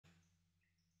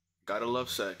Gotta love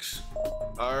sex.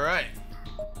 All right.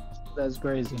 That's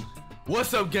crazy.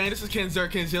 What's up, gang? This is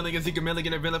KenZerk, KenZilligan, Zika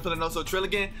Milligan, and Villain Filanoso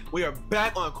Trilligan. We are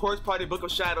back on Corpse Party Book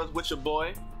of Shadows with your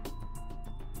boy.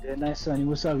 Yeah, nice, Sonny.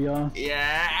 What's up, y'all?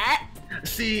 Yeah.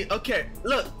 See, okay,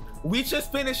 look, we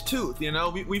just finished Tooth, you know?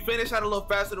 We finished out a little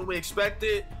faster than we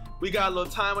expected. We got a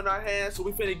little time on our hands, so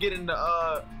we finna get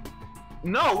into,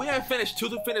 no, we haven't finished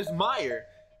Tooth, we finished Meyer.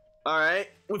 All right?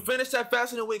 We finished that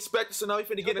faster than we expected, so now we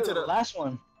finna get into the last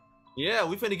one. Yeah,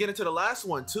 we finna get into the last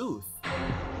one, Tooth.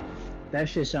 That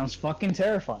shit sounds fucking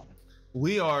terrifying.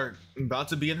 We are about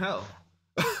to be in hell.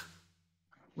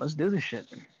 Let's do this shit.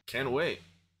 Can't wait.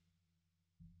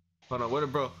 Hold on, what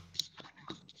it, bro?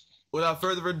 Without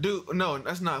further ado, no,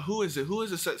 that's not. Who is it? Who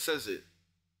is it that says it?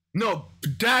 No,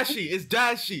 Dashi. It's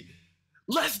Dashi.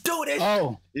 Let's do this.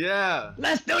 Oh. Yeah.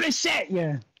 Let's do this shit.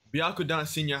 Yeah. Byakudan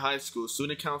Senior High School,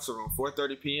 Student Council Room,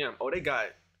 4:30 p.m. Oh, they got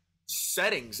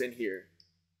settings in here.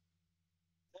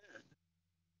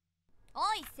 Oh,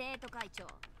 it's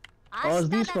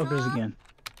these fuckers again.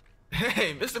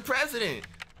 Hey, Mr. President.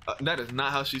 That is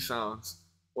not how she sounds.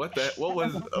 What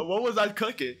was I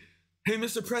cooking? Hey,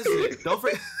 Mr. President,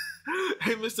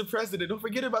 Hey, Mr. President, don't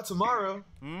forget about tomorrow.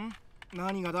 Do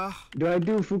I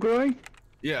do Fukuroi?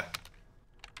 Yeah.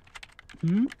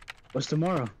 What's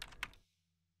tomorrow?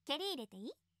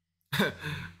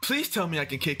 Please tell me I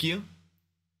can kick you.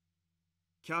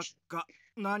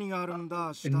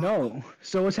 No.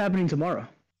 So what's happening tomorrow?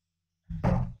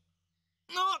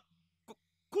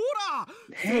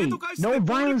 Hey, no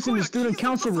violence in the student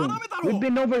council room. We've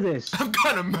been over this. I'm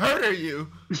gonna murder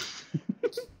you. It's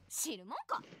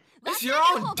your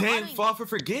own damn fault for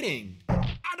forgetting.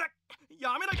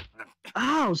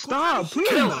 Ow, stop, please.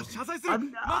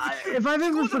 If I've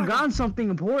ever forgotten something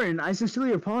important, I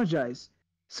sincerely apologize.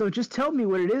 So just tell me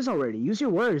what it is already. Use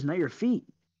your words, not your feet.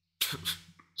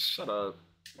 Shut up.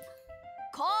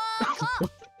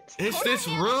 It's this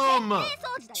room.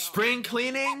 Spring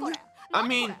cleaning? I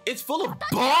mean, it's full of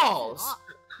balls.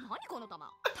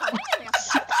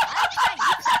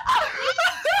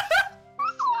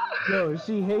 Yo,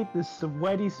 she hates the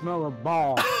sweaty smell of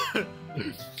balls.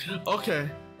 Okay.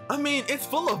 I mean, it's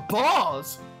full of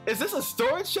balls. Is this a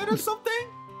storage shed or something?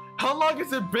 How long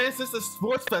has it been since the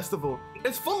sports festival?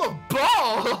 It's full of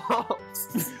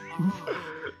balls.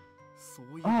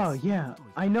 Oh, yeah.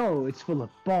 I know it's full of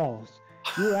balls.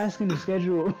 You were asking to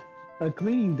schedule a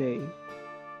cleaning day.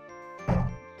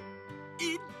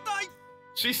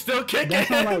 She's still kicking.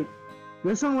 That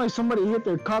sounds like somebody hit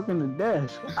their cock in the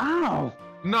desk. Ow!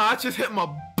 No, I just hit my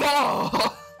ball.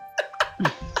 Oh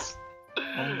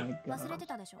my god.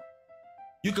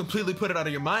 You completely put it out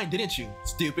of your mind, didn't you,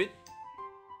 stupid?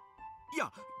 You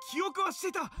say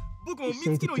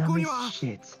the dumbest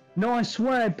shit. No, I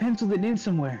swear I penciled it in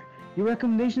somewhere. Your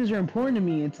recommendations are important to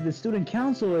me and to the student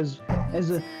council as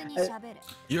a...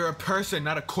 You're a person,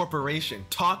 not a corporation.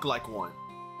 Talk like one.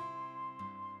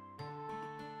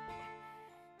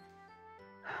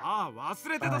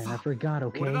 I forgot,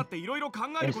 okay?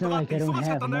 It's not like I don't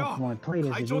have enough on my plate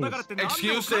as it is.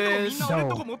 Excuses!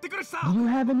 So, do you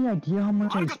have any idea how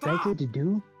much I'm expected to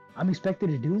do? I'm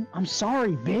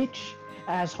sorry, bitch!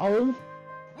 Asshole!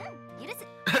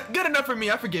 Good enough for me,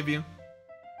 I forgive you.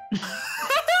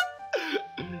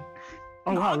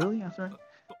 Oh wow, really? I'm sorry.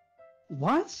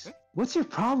 What? What's your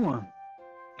problem?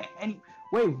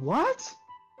 Wait, what?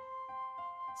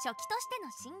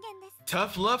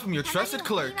 Tough love from your trusted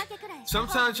clerk.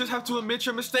 Sometimes you just have to admit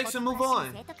your mistakes and move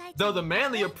on. Though the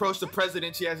manly approach to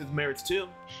president, he has his merits too.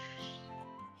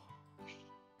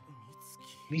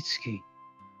 Mitsuki.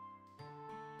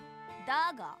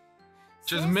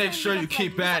 Just make sure you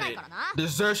keep at it.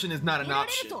 Desertion is not an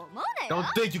option. Don't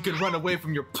think you can run away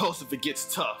from your post if it gets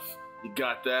tough. You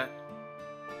got that?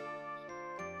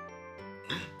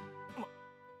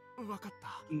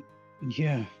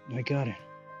 Yeah, I got it.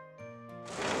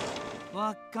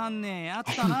 Let's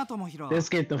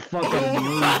get the fuck out of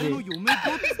music.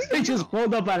 They just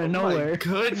pulled up out of nowhere. Oh my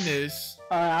goodness.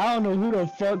 I don't know who the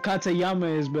fuck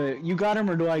Katayama is, but you got him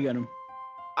or do I get him?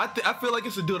 I feel like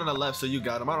it's a dude on the left, so you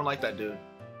got him. I don't like that dude.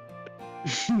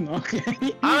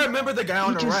 Okay. I remember the guy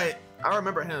on the right. I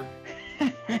remember him.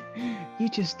 You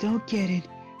just don't get it.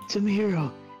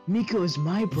 Tomohiro, Miko is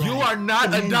my bride. You are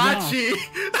not Adachi!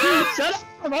 Shut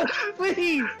up,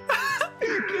 please!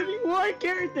 Give me one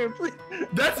character, please!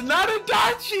 That's not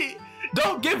Adachi!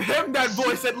 Don't give him that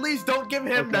voice, at least don't give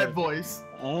him that voice.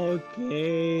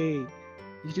 Okay. You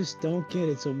just don't get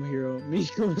it, Tomohiro.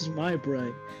 Miko is my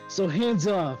bride. So hands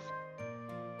off.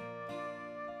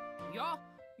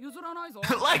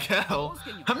 Like hell.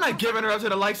 I'm not giving her up to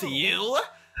the likes of you.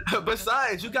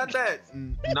 Besides, you got that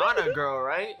Nana girl,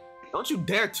 right? Don't you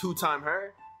dare two-time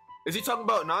her. Is he talking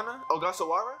about Nana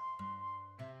Ogasawara?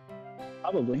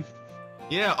 Probably.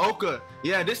 Yeah, Oka.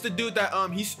 Yeah, this the dude that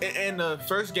he's in the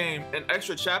first game, an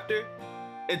extra chapter.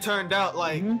 It turned out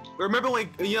like remember when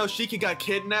Shiki got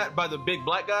kidnapped by the big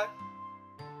black guy?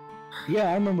 Yeah,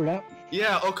 I remember that.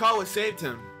 Yeah, Okawa saved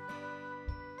him.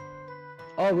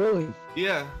 Oh really?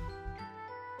 Yeah.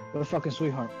 What a fucking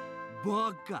sweetheart.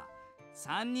 You're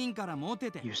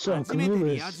so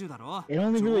clueless. It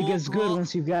only really gets good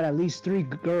once you've got at least 3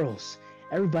 girls.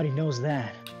 Everybody knows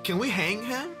that. Can we hang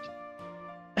him?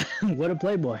 What a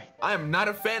playboy. I am not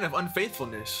a fan of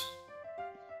unfaithfulness.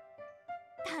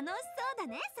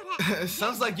 It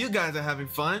sounds like you guys are having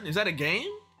fun. Is that a game?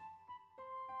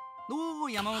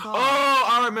 Oh,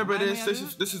 I remember this.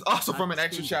 This is also from an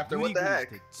extra chapter. What the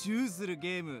heck?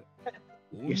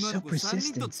 You're so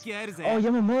persistent. Oh,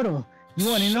 Yamamoto, you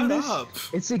want in on this? Shut up.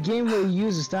 It's a game where you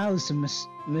use a stylist to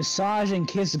massage and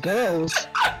kiss girls.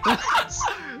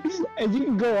 And you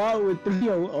can go out with 3.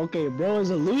 Okay, bro is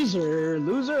a loser.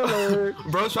 Loser alert.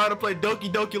 Bro's trying to play Doki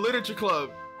Doki Literature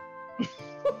Club.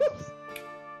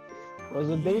 Was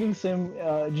a dating sim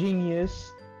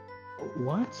genius.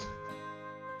 What?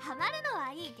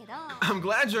 I'm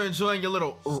glad you're enjoying your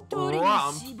little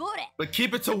romp, but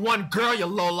keep it to one girl, you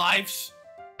lowlifes.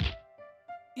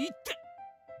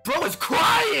 Bro is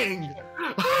crying!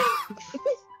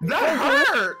 That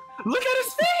hurt! Look at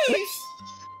his face!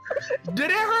 Did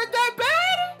it hurt that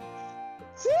bad?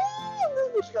 See?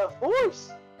 This bitch got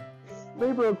force.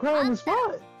 Made her cry on the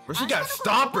spot. Bro, she got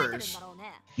stompers.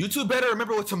 You two better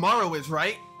remember what tomorrow is,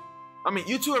 right? I mean,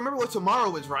 you two remember what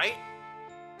tomorrow is, right?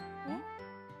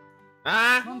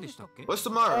 What's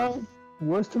tomorrow?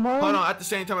 What's tomorrow? Hold on, at the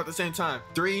same time.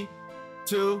 3,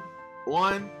 2,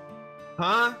 1.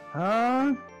 Huh?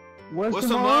 Huh? What's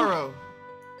tomorrow?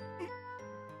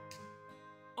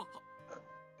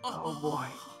 Oh boy.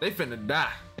 They finna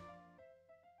die.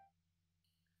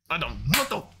 I don't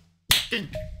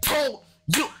motherfucking told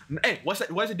you. Hey, what's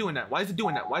that? Why is it doing that? Why is it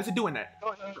doing that? Why is it doing that?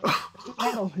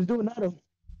 He's doing Adam.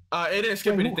 It didn't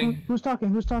skip anything. Who's talking?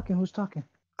 Who's talking? Who's talking?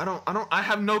 I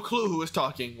have no clue who is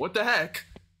talking. What the heck?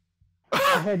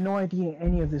 I had no idea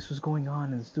any of this was going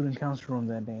on in the student council room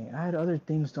that day. I had other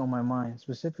things on my mind,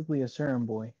 specifically a certain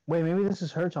boy. Wait, maybe this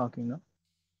is her talking, no?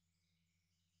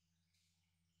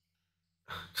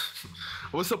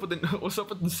 What's up with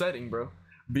the setting, bro?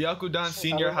 Byakudan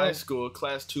Senior High School,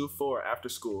 Class 2-4, after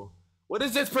school. What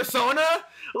is this, Persona?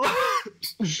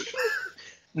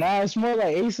 Nah, it's more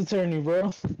like Ace Attorney,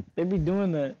 bro. They be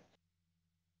doing that.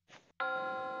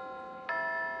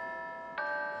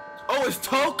 Oh, it's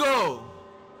Toko!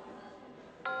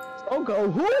 Toko,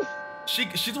 who?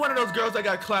 She's one of those girls that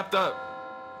got clapped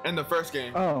up in the first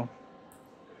game. Oh.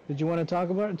 Did you want to talk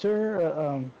about it to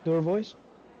her, do her voice?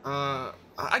 I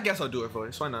guess I'll do her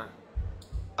voice. Why not?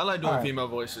 I like doing female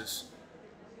voices.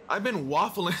 I've been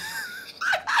waffling.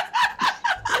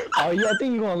 Oh yeah, I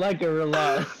think you're gonna like her a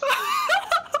lot.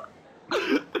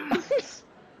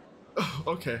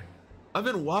 Okay. I've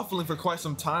been waffling for quite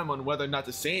some time on whether or not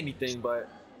to say anything, but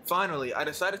finally, I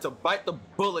decided to bite the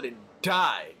bullet and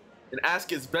die and ask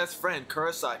his best friend,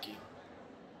 Kurosaki.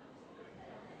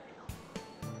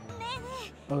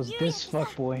 Oh, it's this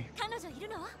fuckboy.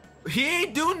 He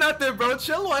ain't do nothing, bro.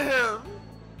 Chill with him.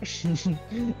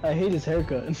 I hate his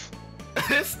haircut.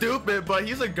 It's stupid, but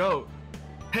he's a goat.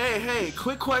 Hey,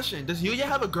 quick question. Does Yuya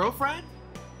have a girlfriend?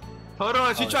 Hold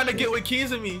on, she's trying to get with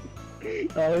Kizumi.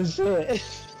 Oh shit.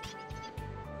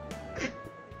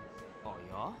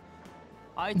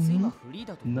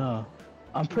 No,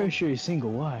 I'm pretty sure he's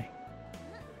single. Why?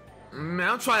 Man,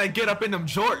 I'm trying to get up in them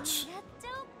jorts.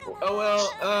 Oh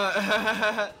well,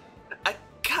 I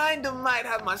kinda might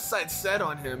have my sights set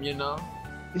on him, you know?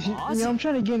 I'm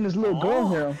trying to get in this little girl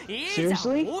here.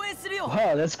 Seriously?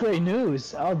 Wow, that's great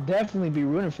news. I'll definitely be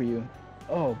rooting for you.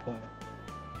 Oh boy.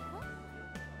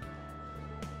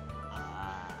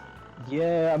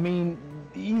 Yeah, I mean,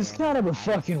 he's kind of a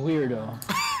fucking weirdo.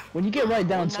 When you get right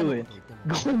down to it,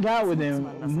 going out with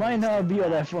him might not be all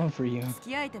that fun for you.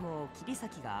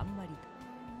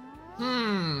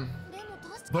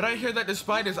 But I hear that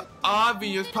despite his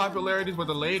obvious popularities with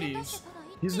the ladies,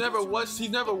 he's never once so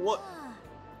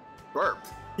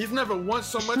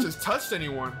much as touched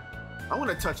anyone. I want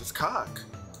to touch his cock.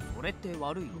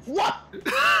 What?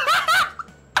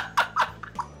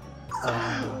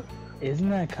 Isn't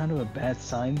that kind of a bad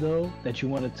sign though, that you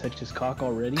want to touch his cock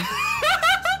already?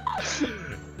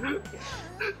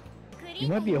 You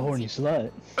might be a horny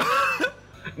slut.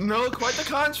 No, quite the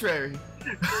contrary.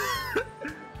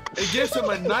 It gives him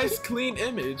a nice, clean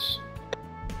image.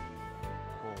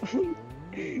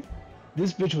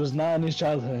 This bitch was not in his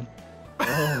childhood.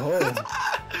 Oh.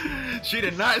 She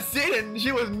did not see it.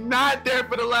 She was not there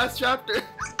for the last chapter.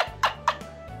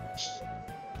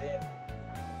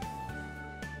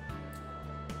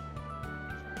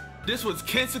 This was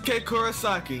Kensuke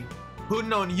Kurosaki, who'd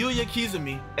known Yuya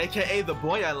Kizumi, aka the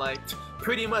boy I liked,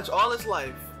 pretty much all his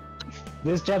life.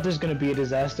 This chapter's gonna be a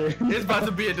disaster. It's about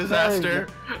to be a disaster.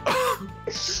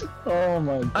 Oh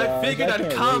my god. I figured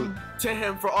I'd come to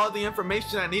him for all the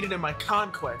information I needed in my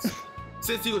conquest,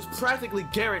 since he was pretty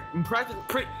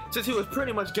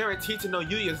much guaranteed to know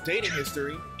Yuya's dating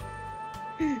history.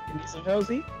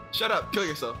 Shut up, kill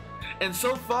yourself. And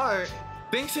so far,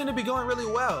 things seem to be going really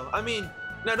well. I mean,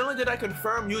 not only did I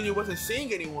confirm Yuya wasn't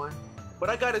seeing anyone,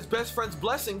 but I got his best friend's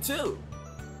blessing too.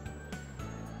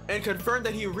 And confirmed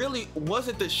that he really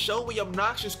wasn't the showy,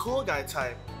 obnoxious cool guy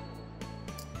type.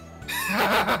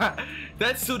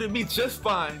 That suited me just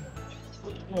fine.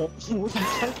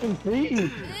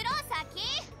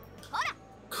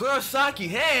 Kurosaki,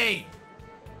 hey!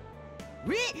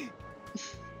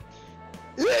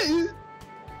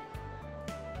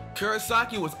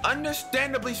 Kurosaki was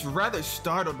understandably rather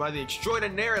startled by the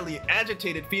extraordinarily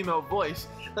agitated female voice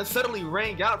that suddenly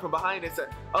rang out from behind and said,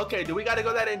 "Okay, do we gotta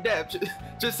go that in depth?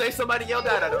 Just say somebody yelled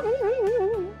out at him."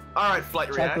 Alright, flight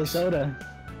Chocolate reacts. soda.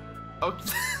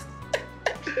 Okay.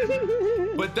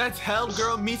 But that's Hell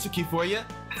Girl Mitsuki for you.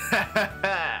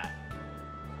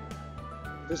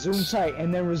 Resume tight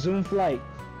and then resume flight.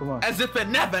 Come on. As if it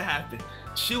never happened.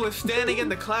 She was standing in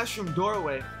the classroom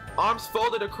doorway, arms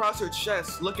folded across her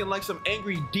chest, looking like some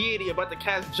angry deity about to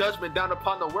cast judgment down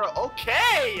upon the world.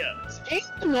 Okay!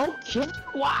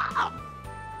 Wow!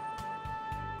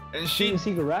 And she'd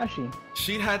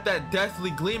had that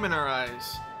deathly gleam in her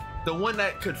eyes. The one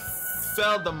that could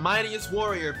fell the mightiest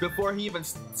warrior before he even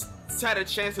had a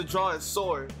chance to draw his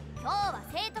sword.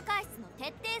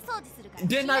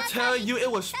 Didn't I tell you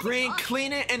it was spring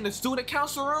cleaning in the student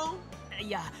council room?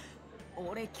 And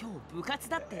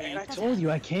I told you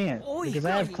I can't, because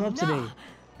I have club today.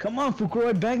 Come on,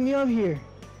 Fukuro, back me up here.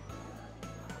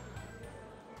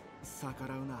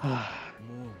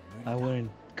 I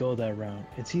wouldn't go that route.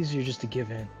 It's easier just to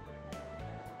give in.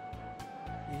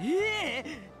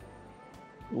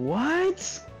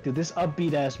 What? Dude, this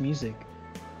upbeat ass music.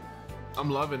 I'm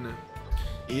loving it.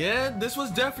 Yeah, this was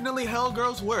definitely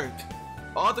Hellgirl's work.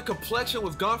 All the complexion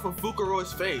was gone from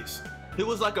Fukuro's face. He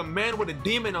was like a man with a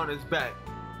demon on his back.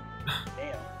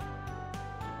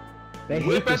 Damn.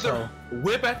 Whip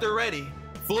at the ready,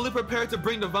 fully prepared to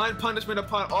bring divine punishment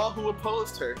upon all who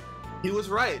opposed her. He was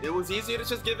right. It was easier to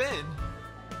just give in.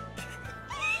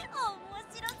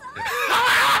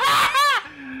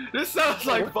 This sounds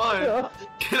like fun.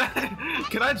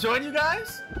 Can I join you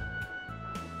guys?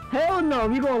 Hell no!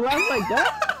 You gonna laugh like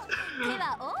that?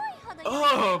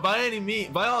 Oh,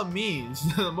 by all means,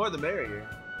 the more the merrier.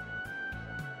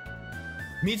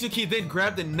 Mitsuki then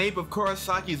grabbed the nape of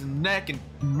Kurosaki's neck and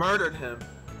murdered him,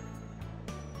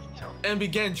 and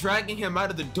began dragging him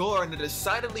out of the door in a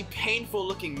decidedly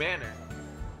painful-looking manner.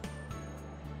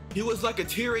 He was like a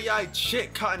teary-eyed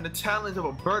chick caught in the talons of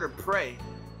a bird of prey,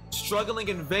 struggling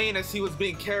in vain as he was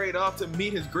being carried off to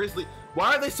meet his grisly.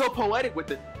 Why are they so poetic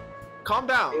with it? Calm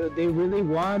down. They really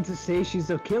wanted to say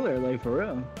she's a killer, like for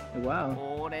real. Like, wow.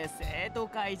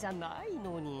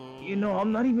 You know,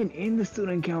 I'm not even in the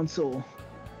student council.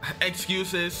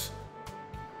 Excuses.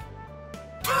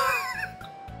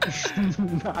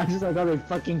 I just like how they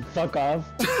fucking fuck off.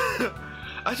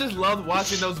 I just loved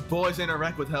watching those boys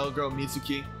interact with Hellgirl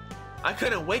Mitsuki. I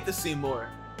couldn't wait to see more.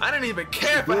 I didn't even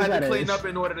care if I had to clean up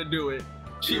in order to do it.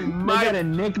 She might got a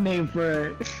nickname for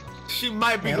it. She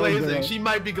might be glazing. She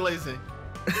might be glazing.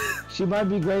 She might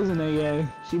be glazing her, yeah.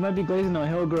 She might be glazing on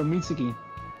Hellgirl Mitsuki.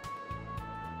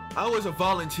 I was a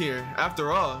volunteer,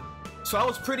 after all, so I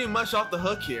was pretty much off the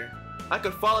hook here. I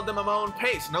could follow them at my own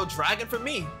pace, no dragging for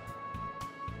me.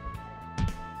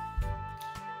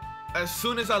 As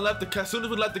soon as we left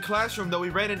the classroom, though, we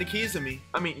ran into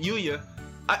Yuya.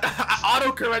 I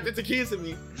auto-corrected to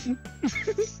Kizumi.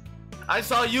 I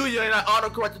saw Yuya and I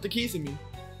auto-corrected to Kizumi.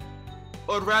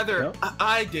 Or rather, yep.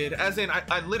 I did, as in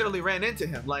I literally ran into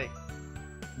him. Like,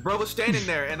 bro was standing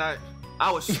there and I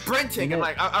was sprinting and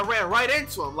like I ran right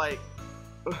into him. Like,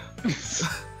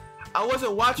 I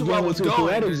wasn't watching where I was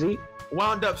going.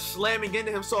 Wound up slamming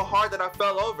into him so hard that I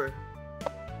fell over.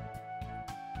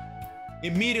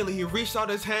 Immediately, he reached out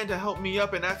his hand to help me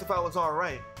up and asked if I was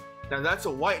alright. Now that's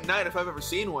a white knight if I've ever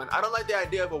seen one. I don't like the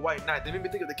idea of a white knight. They made me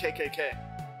think of the KKK.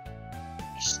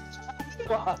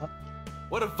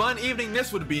 What a fun evening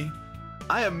this would be.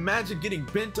 I imagined getting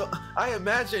bent up. I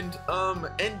imagined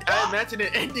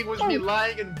it ending with me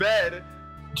lying in bed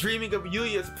dreaming of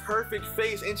Yuya's perfect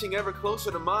face inching ever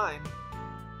closer to mine.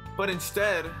 But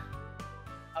instead...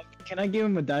 Can I give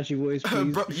him a Dachi voice,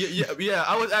 please? Bro, yeah,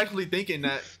 I was actually thinking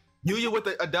that Yuya with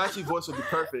a Dachi voice would be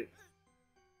perfect.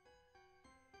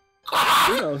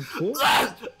 Yeah, cool.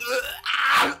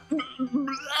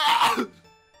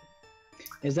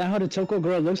 Is that how the Toko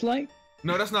girl looks like?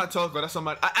 No, that's not Toko. That's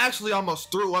somebody. I actually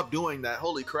almost threw up doing that.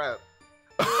 Holy crap.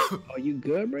 Oh, you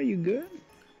good, bro? You good?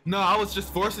 No, I was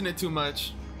just forcing it too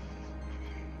much.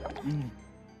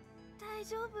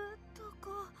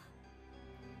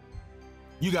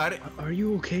 You got it. Are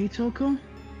you okay, Toko?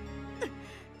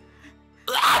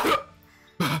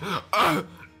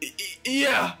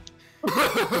 Yeah.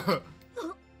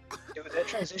 Dude, that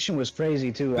transition was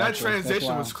crazy too. That actually.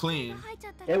 transition was clean.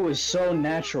 It was so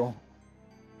natural.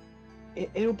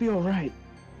 It'll be alright.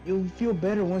 You'll feel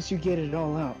better once you get it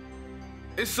all out.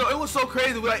 It was so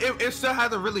crazy. Like it still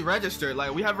hasn't really registered.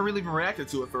 Like we haven't really even reacted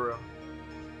to it for real.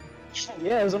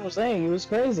 Yeah, that's what I'm saying. It was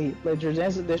crazy. Like your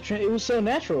dance, it was so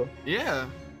natural. Yeah.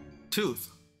 Tooth.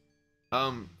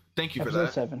 Thank you for Episode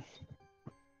that. 7.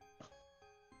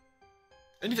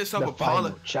 I need to stop The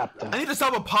final chapter. I need to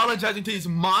stop apologizing to these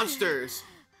monsters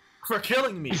for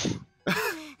killing me.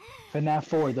 FNAF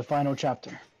 4, the final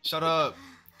chapter. Shut up.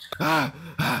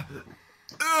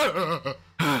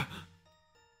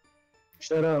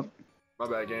 Shut up. My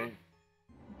bad, gang.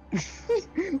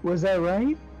 Was that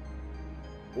right?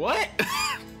 What?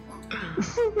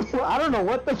 I don't know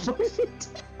what the fuck is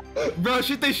it. Bro,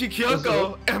 she thinks she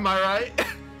Kyoko. Am I right?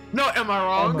 No, am I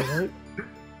wrong? Am I right?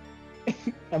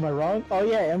 Am I wrong? Oh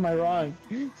yeah, am I wrong?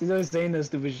 She's always saying that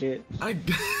stupid shit.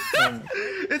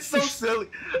 It's so silly.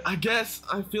 I guess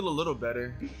I feel a little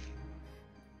better.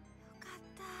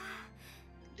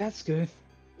 That's good.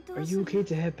 Are you okay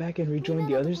to head back and rejoin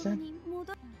the others then?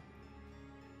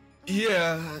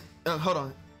 Yeah. Hold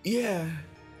on. Yeah.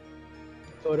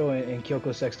 Photo and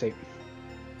Kyoko sex tape.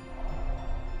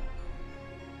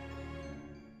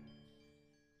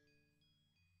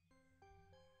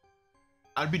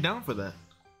 I'd be down for that.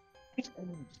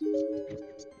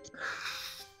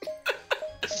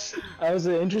 That was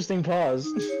an interesting pause.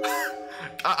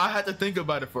 I had to think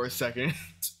about it for a second.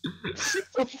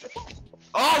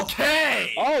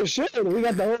 Okay! Oh shit, we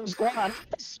got the whole squad.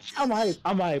 I'm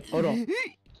hype. Hold on.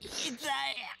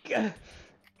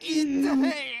 It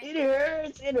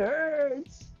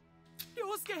hurts.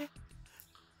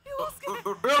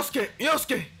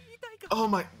 Yosuke! Oh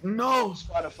my, no!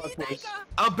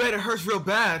 I bet it hurts real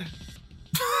bad.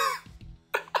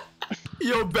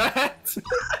 Yo, bad?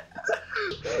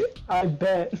 I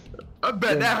bet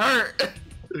that hurt.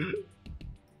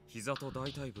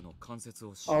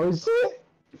 Oh, is it?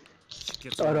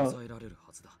 Hold on.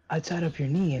 I tied up your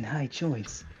knee and high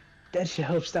joints. That should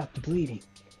help stop the bleeding.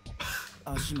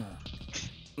 Hold!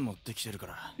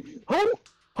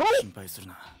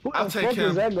 I'll take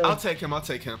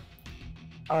him.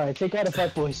 Alright, take out the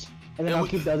fat boys. And then I'll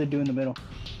keep the other dude in the middle.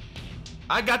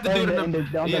 I got the dude on the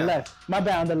left. My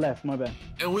bad, on the left. My bad.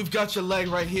 And we've got your leg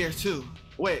right here too.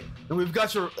 Wait, and we've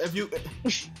got your and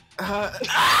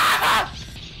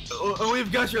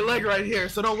we've got your leg right here,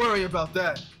 so don't worry about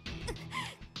that.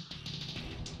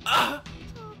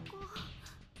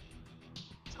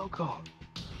 Toko.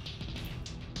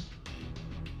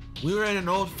 We were in an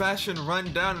old-fashioned,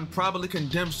 run-down, and probably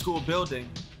condemned school building.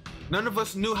 None of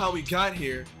us knew how we got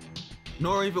here,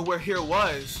 nor even where here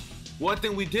was. One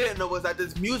thing we didn't know was that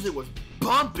this music was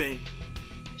bumping.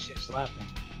 Shit's slapping.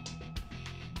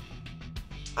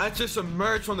 I just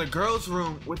emerged from the girls'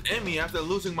 room with Emmy after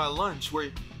losing my lunch, where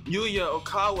Yuya,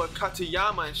 Okawa,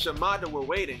 Katayama, and Shimada were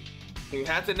waiting. You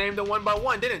had to name them one by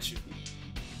one, didn't you?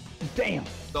 Damn.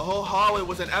 The whole hallway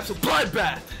was an absolute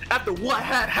bloodbath after what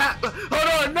had happened.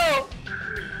 Hold on, no!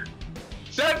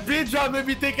 That beat drop made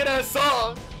me think of that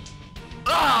song.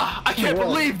 I can't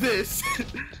believe this.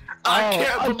 I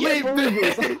can't believe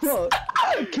this.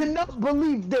 I cannot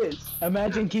believe this.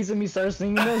 Imagine Kisame starts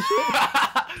singing that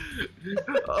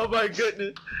shit. Oh my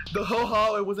goodness. The whole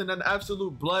hallway was in an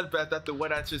absolute bloodbath after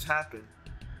what had just happened.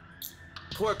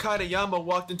 Poor Katayama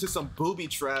walked into some booby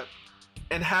trap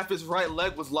and half his right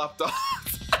leg was lopped off.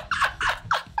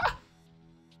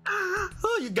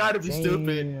 Oh, you gotta be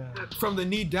stupid. From the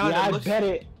knee down. Yeah, I bet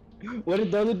it. What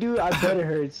did the other do? I bet it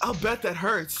hurts. I'll bet that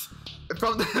hurts.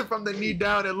 From the knee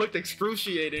down, it looked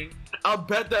excruciating. I'll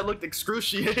bet that looked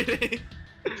excruciating.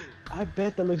 I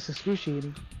bet that looks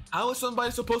excruciating. How is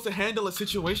somebody supposed to handle a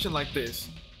situation like this?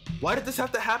 Why did this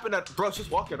have to happen? Bro,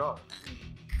 just walk it off.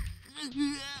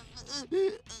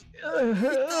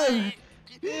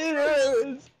 It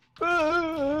hurts.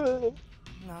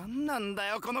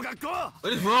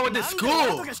 What is wrong with this school?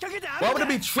 Why would there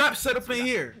be traps set up in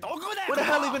here? Where the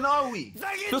hell even are we?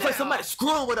 Feels like somebody's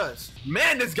screwing with us.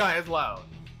 Man, this guy is loud.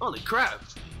 Holy crap.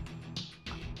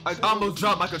 I almost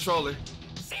dropped my controller.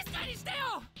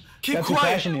 Keep That's quiet.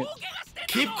 passionate.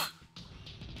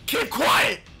 Keep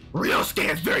quiet. Ryosuke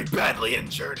is very badly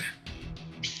injured.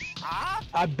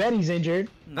 I bet he's injured.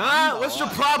 What's your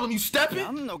problem? You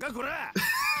stepping?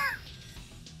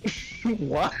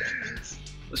 What?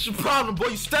 What's your problem, boy?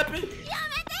 You stepping?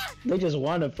 They just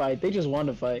want to fight. They just want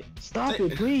to fight. Stop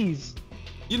it, please.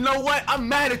 You know what? I'm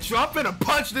mad at you. I'm finna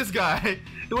punch this guy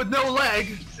with no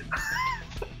leg.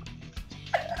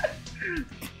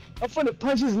 I'm finna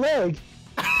punch his leg.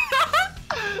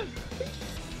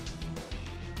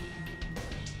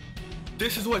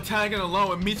 This is what tagging along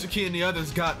with Mitsuki and the others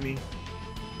got me.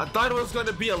 I thought it was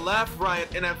gonna be a laugh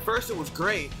riot, and at first it was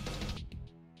great.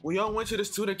 We all went to the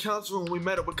student council room. We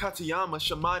met up with Katayama,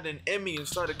 Shimada, and Emmy and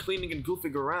started cleaning and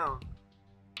goofing around.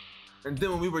 And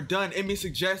then when we were done, Emmy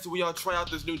suggested we all try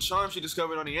out this new charm she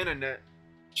discovered on the internet.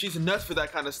 She's nuts for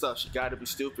that kind of stuff. She gotta be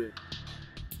stupid.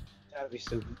 Gotta be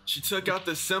stupid. She took out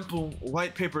this simple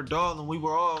white paper doll and we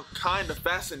were all kinda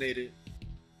fascinated.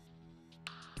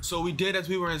 So we did as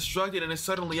we were instructed, and then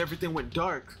suddenly everything went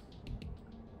dark.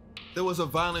 There was a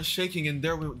violent shaking, and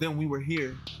then we were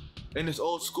here. In this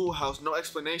old schoolhouse, no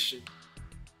explanation.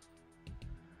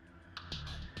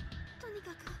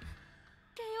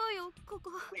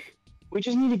 We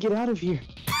just need to get out of here.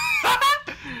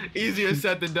 Easier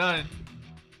said than done.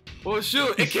 Well,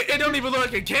 shoot, it don't even look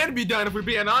like it can be done if we're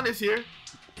being honest here.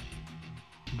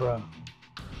 Bro.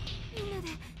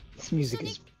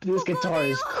 This guitar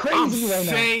is crazy right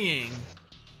now.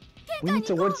 We need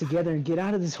to work together and get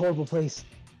out of this horrible place.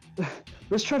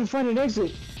 Let's try to find an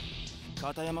exit.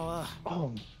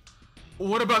 Oh.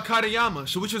 What about Katayama?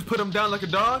 Should we just put him down like a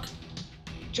dog?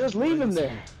 Just leave him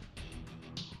there.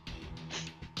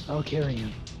 I'll carry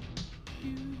him.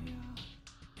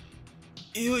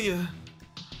 Yuya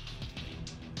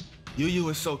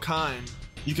is so kind.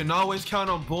 You can always count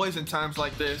on boys in times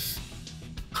like this.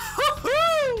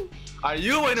 Are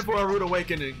you waiting for a rude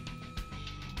awakening?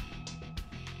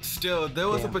 Still, there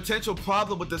was a potential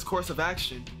problem with this course of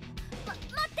action.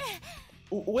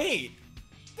 Wait.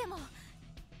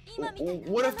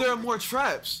 What if there are more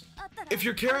traps? If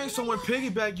you're carrying someone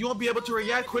piggyback, you won't be able to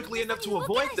react quickly enough to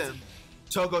avoid them.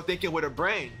 Togo thinking with her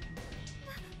brain.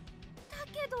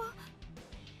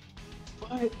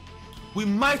 What? We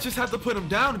might just have to put him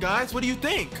down, guys. What do you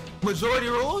think? Majority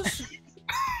rules?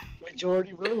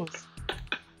 Majority rules.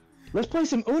 Let's play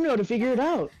some Uno to figure it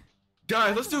out.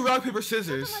 Guys, let's do rock, paper,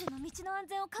 scissors.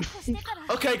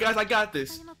 Okay, guys, I got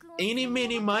this. Eeny,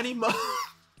 meeny, miny, mo.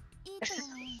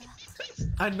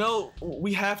 I know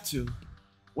we have to.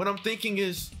 What I'm thinking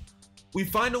is, we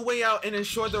find a way out and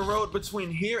ensure the road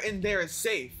between here and there is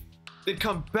safe. Then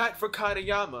come back for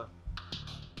Katayama.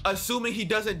 Assuming he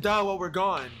doesn't die while we're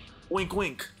gone. Wink,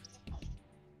 wink.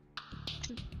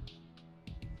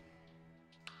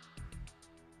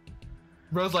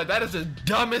 Bro's like, that is the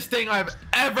dumbest thing I've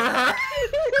ever heard.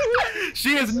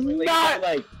 She is not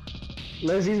like.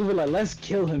 Let's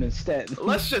kill him instead.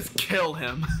 Let's just kill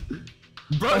him.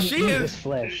 Bro, she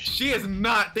is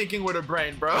not thinking with her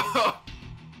brain, bro.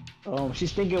 Oh,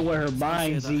 she's thinking with her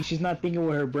mind, Z. She's not thinking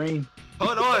with her brain.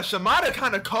 Hold on, Shimada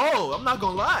kind of cold. I'm not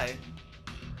gonna lie.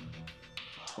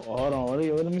 Hold on,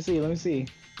 let me see.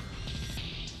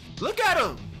 Look at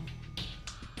him.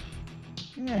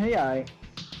 Yeah, yeah.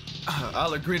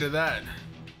 I'll agree to that.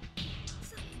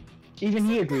 Even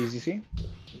he agrees, you see?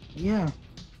 Yeah.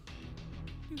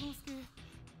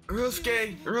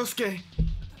 Ryosuke,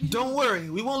 don't worry,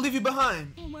 we won't leave you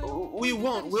behind. We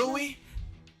won't, will we?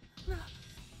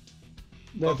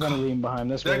 They're gonna leave him behind.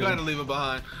 They're gonna leave him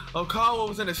behind. Okawa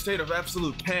was in a state of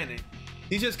absolute panic.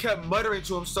 He just kept muttering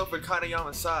to himself at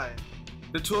Katayama's side.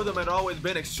 The two of them had always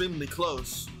been extremely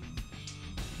close.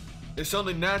 It's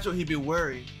only natural he'd be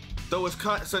worried, though his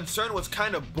concern was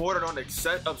kind of bordered on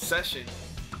obsession.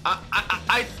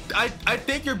 I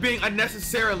think you're being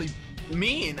unnecessarily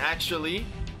mean, actually.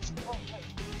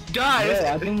 Guys,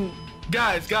 yeah, I think,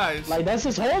 guys. Like, that's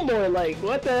his homeboy, like,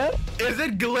 what the hell? Is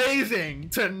it glazing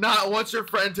to not want your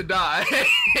friend to die?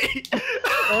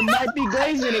 It might be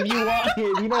glazing if you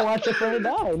don't want your friend to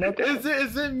die. No.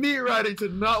 Is it meat riding to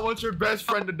not want your best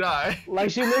friend to die?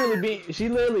 Like, she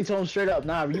literally told him straight up,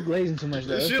 nah, you glazing too much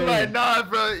though. She's like, nah,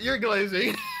 bro, you're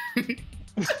glazing.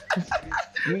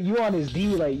 you on his D,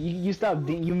 like, you stop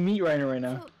you meat riding right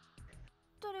now.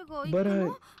 But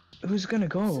who's gonna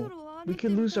go? We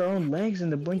could lose our own legs in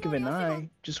the blink of an eye,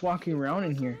 just walking around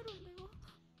in here.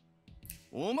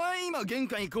 お前今玄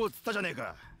関行こうっつったじゃねえ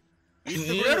か。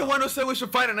 You're the one who said we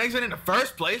should find an exit in the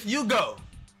first place. You go.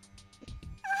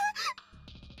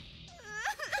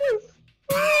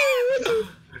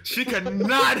 She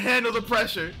cannot handle the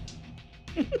pressure.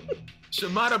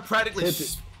 Shimada practically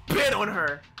spit on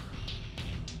her.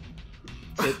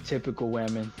 Typical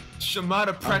women.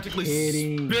 Shimada practically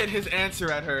spit his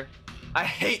answer at her. I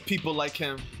hate people like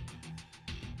him.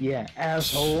 Yeah,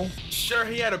 asshole. Sure,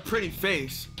 he had a pretty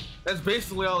face. That's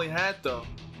basically all he had, though.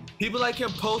 People like him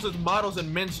pose as models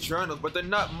in men's journals, but they're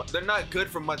not good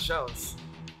for much else.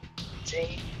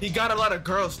 He got a lot of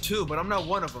girls too, but I'm not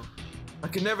one of them. I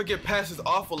can never get past his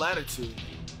awful attitude.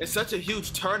 It's such a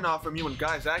huge turnoff for me when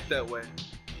guys act that way.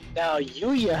 Now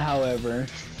Yuya, however.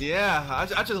 Yeah,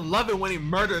 I just love it when he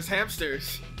murders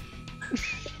hamsters.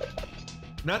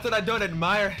 Not that I don't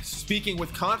admire speaking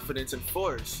with confidence and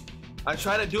force. I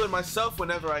try to do it myself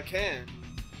whenever I can.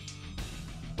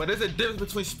 But there's a difference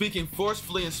between speaking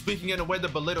forcefully and speaking in a way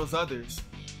that belittles others.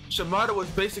 Shimada was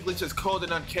basically just cold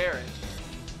and uncaring.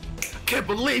 I can't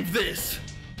believe this!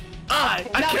 I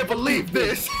can't believe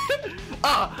this!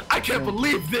 I can't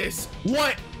believe this!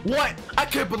 What? I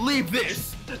can't believe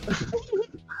this!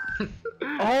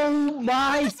 Oh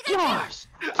my gosh!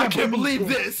 I can't believe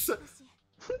this!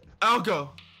 I'll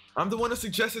go. I'm the one who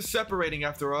suggested separating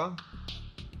after all.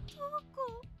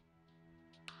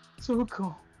 So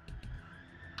cool.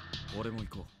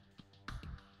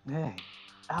 Hey,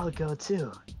 I'll go too.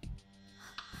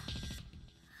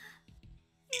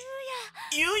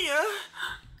 Yuya!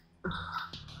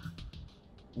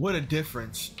 What a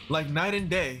difference. Like night and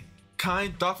day.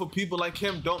 Kind, thoughtful people like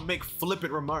him don't make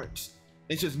flippant remarks.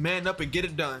 They just man up and get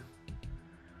it done.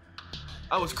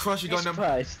 I was crushing on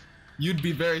them. You'd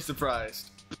be very surprised.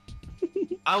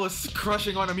 I was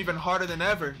crushing on him even harder than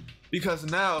ever. Because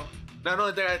now, not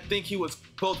only did I think he was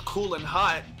both cool and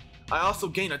hot, I also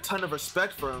gained a ton of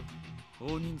respect for him.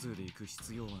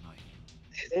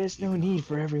 There's no need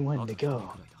for everyone to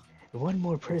go. One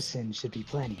more person should be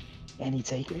plenty. Any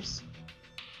takers?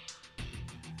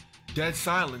 Dead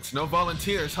silence, no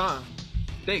volunteers, huh?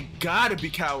 They gotta be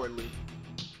cowardly.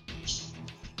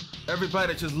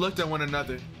 Everybody just looked at one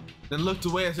another, then looked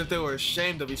away as if they were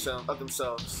ashamed of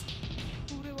themselves.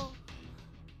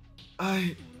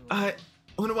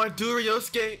 What do I do,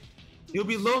 Ryosuke? You'll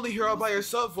be lonely here all by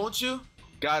yourself, won't you?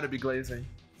 Gotta be glazing.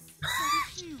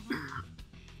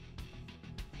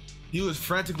 He was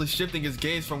frantically shifting his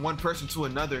gaze from one person to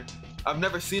another. I've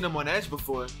never seen him on edge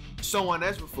before. So on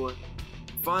edge before.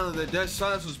 Finally, the dead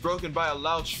silence was broken by a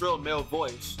loud, shrill male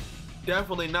voice.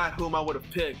 Definitely not whom I would have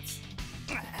picked.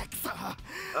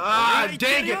 Ah,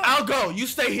 dang it! I'll go! You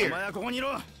stay here!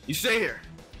 You stay here!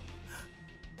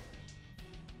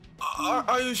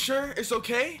 Are you sure it's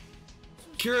okay?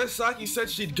 Kurosaki said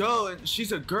she'd go, and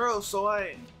she's a girl, so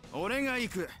I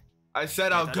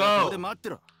said I'll go.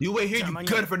 You wait here, you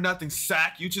good for nothing,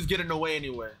 sack. You just get in the way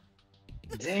anyway.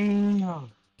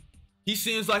 Damn. He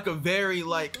seems like a very,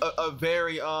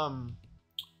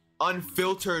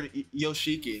 unfiltered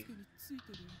Yoshiki.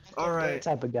 Alright. That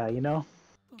type of guy, you know?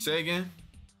 Say again?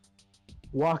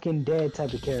 Walking Dead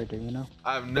type of character, you know?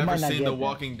 I've never seen The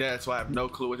Walking Dead, so I have no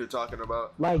clue what you're talking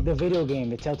about. Like the video game,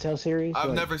 the Telltale series?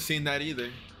 I've never seen that either.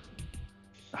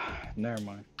 Never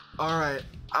mind. Alright,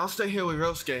 I'll stay here with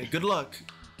Ryosuke. Good luck.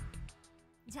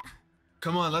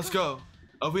 Come on, let's go.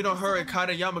 If we don't hurry,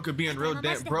 Kadayama could be in real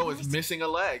debt. Bro is missing a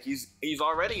leg. He's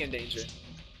already in danger.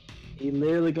 He's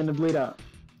literally gonna bleed out.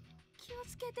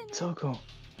 Toko,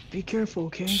 be careful,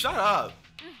 okay? Shut up.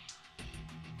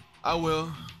 I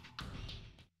will.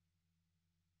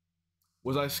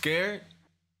 Was I scared?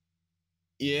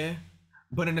 Yeah.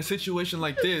 But in a situation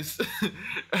like this,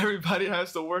 everybody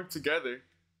has to work together.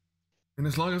 And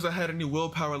as long as I had any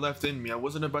willpower left in me, I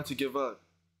wasn't about to give up.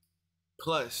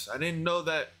 Plus, I didn't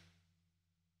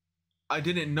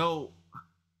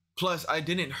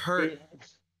hurt.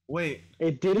 Wait.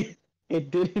 It didn't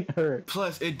hurt.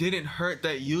 Plus, it didn't hurt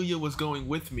that Yuya was going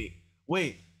with me.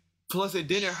 Wait. Plus, it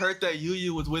didn't hurt that Yuya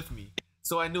was with me.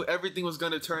 So I knew everything was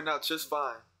gonna turn out just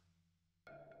fine.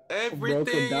 Everything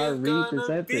is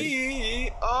gonna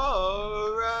be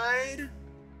alright.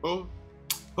 Oh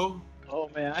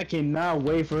man, I cannot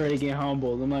wait for her to get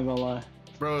humbled. I'm not gonna lie.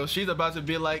 Bro, she's about to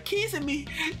be like, kissing me,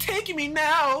 taking me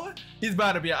now. He's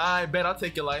about to be, I bet I'll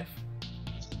take your life.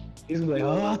 He's gonna be like,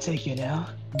 oh, I'll take you now.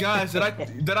 Guys, did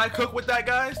I cook with that,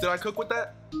 guys? Did I cook with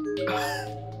that?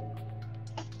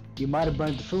 You might have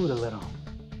burnt the food a little.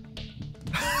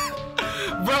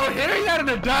 Bro, hearing that in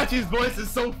Adachi's voice is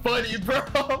so funny,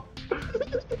 bro.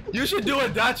 You should do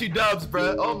Adachi dubs,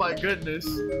 bro. Oh my goodness.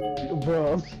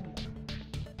 Bro.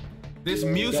 This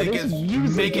music This is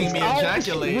music making is me out.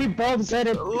 ejaculate. We both said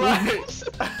it. Like,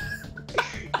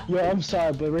 Yo, I'm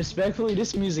sorry, but respectfully,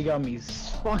 this music got me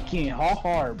fucking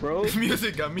hard, bro. this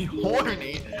music got me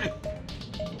horny.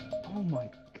 Oh my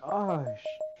gosh.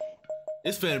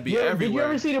 It's finna be Yo, everywhere. did you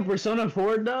ever see the Persona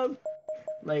 4 dub?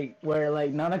 Like, where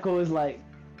like Nanako is like,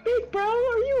 "Big bro,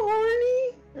 are you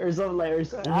horny?" Or something like, or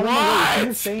something. I don't know,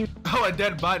 it's the same. Oh, a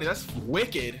dead body. That's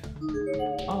wicked.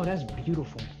 Oh, that's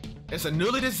beautiful. It's a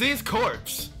newly deceased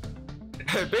corpse.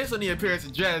 Based on the appearance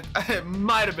of Jen, it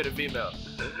might have been a female.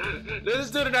 This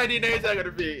is to the 1980s I'm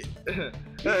gonna be.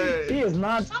 He is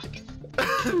not.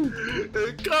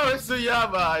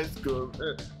 Karasuyama High School.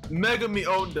 Megami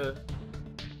Onda.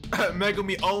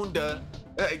 Megami Onda.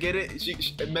 Get it? She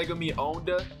Megami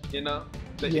Onda, you know?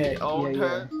 He owned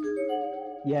her.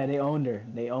 Yeah, they owned her.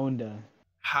 They owned her.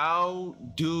 How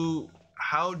do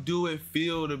it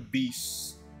feel to be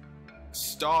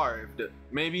starved?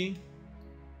 Maybe?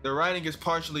 The writing is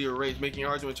partially erased, making it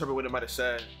hard to interpret what it might have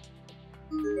said.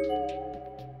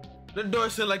 The door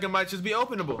seemed like it might just be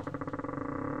openable.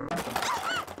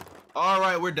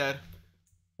 Alright, we're dead.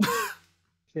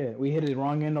 Shit, we hit it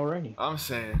wrong end already. I'm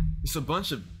saying, it's a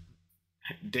bunch of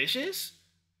dishes?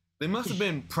 They must have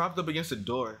been propped up against the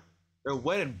door. There are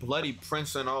wet and bloody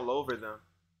prints and all over them.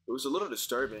 It was a little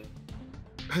disturbing.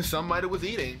 Somebody was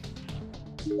eating.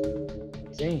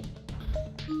 Same.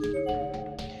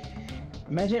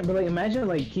 Imagine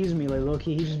like Kizumi, like low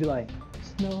key, he'd just be like,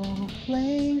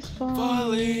 snowflakes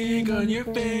falling on your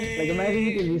face. Like imagine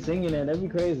he could be singing it, that'd be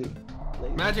crazy.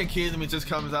 Like, imagine Kizumi just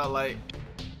comes out like,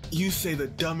 you say the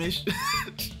dumbest.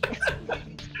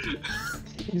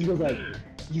 He just goes like,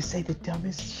 you say the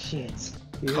dumbest shit.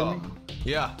 You hear me?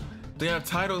 Yeah, they have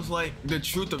titles like The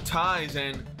Truth of Ties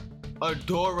and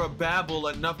Adora Babble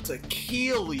Enough to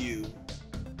Kill You.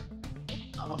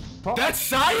 Oh, fuck.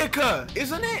 That's Sayaka,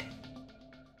 isn't it?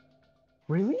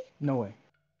 Really? No way.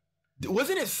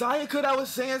 Wasn't it Sayaka that was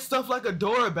saying stuff like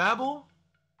Adora Babble?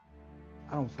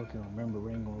 I don't fucking remember,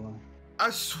 ain't gonna lie. I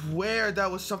swear that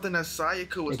was something that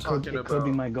Sayaka was talking about. It could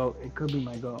be my goat. It could be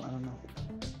my goat. I don't know.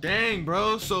 Dang,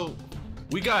 bro. So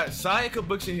we got Sayaka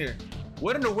books in here.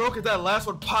 What in the world could that last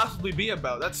one possibly be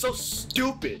about? That's so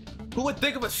stupid. Who would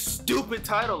think of a stupid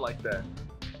title like that?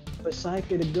 But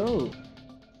Sayaka the goat.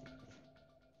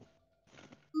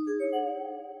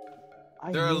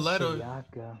 There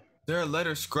are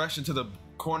letters scratched into the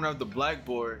corner of the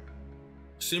blackboard,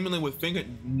 seemingly with finger.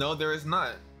 No, there is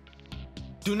not.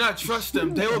 Do not trust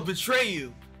them. They will betray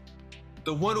you.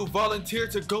 The one who volunteered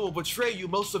to go will betray you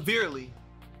most severely.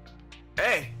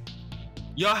 Hey,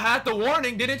 y'all had the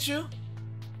warning, didn't you?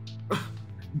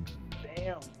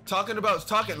 Damn.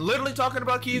 Literally talking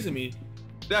about Kizumi.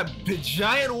 That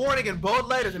giant warning in bold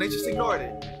letters, and they just ignored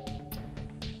it.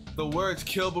 The words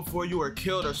 "kill before you are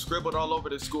killed" are scribbled all over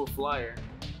the school flyer.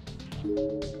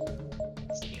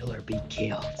 Steal or be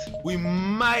killed. We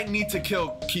might need to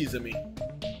kill Kizumi.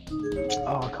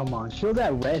 Oh, come on. Kill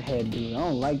that redhead dude. I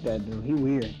don't like that dude. He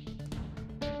weird.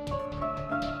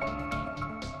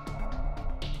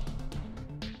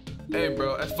 Hey,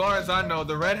 bro, as far as I know,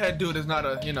 the redhead dude is not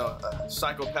a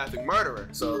psychopathic murderer,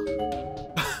 so.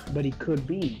 But he could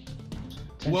be.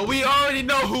 Well, we already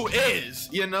know who is,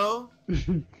 you know?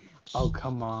 Oh,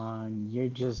 come on. You're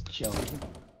just joking.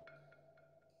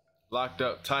 Locked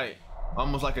up tight.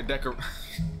 Almost like a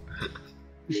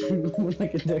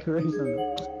Like a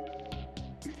decoration.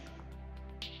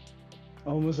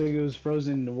 Almost like it was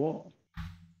frozen in the wall.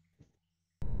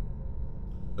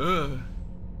 Ugh.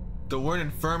 The word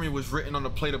infirmary was written on the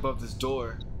plate above this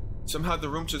door. Somehow the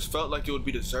room just felt like it would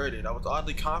be deserted. I was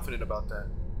oddly confident about that.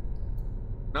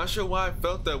 Not sure why I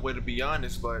felt that way, to be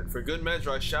honest, but for good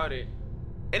measure I shouted,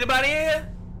 "Anybody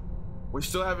here?" We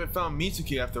still haven't found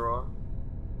Mitsuki after all.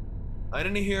 I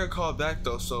didn't hear her call back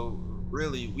though, so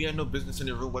really, we had no business in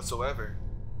the room whatsoever.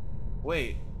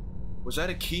 Wait, was that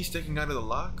a key sticking out of the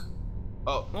lock?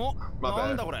 Oh, my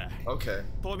bad. Okay.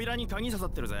 How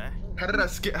did I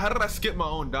skip my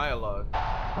own dialogue?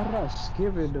 How did I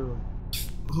skip it, dude?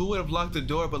 Who would have locked the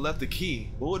door but left the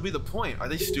key? What would be the point? Are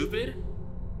they stupid?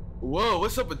 Whoa,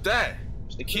 what's up with that?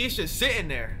 The key's just sitting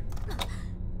there.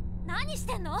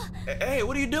 Hey,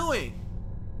 what are you doing?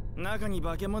 Hey,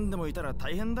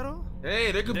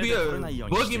 there could be a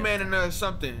boogeyman in there or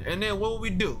something. And then what would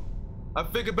we do? I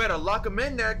figured better lock him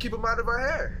in there and keep him out of our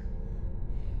hair.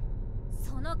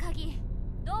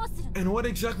 And what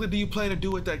exactly do you plan to do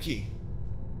with that key?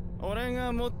 I'm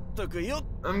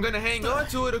gonna hang on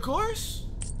to it, of course.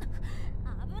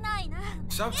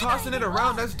 Stop tossing it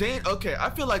around, that's dangerous. Okay,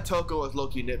 I feel like Toko is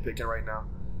low-key nitpicking right now.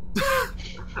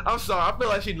 I'm sorry, I feel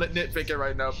like she's nitpicking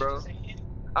right now, bro.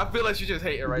 I feel like she's just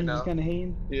hating right now. Just kind of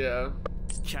hating. Yeah.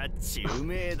 キャッチう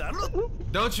めえだろ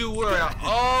Don't you worry, I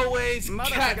always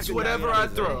catch whatever I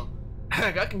throw.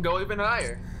 Heck, I can go even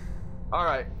higher.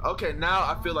 Alright, okay, now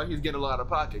I feel like he's getting a lot of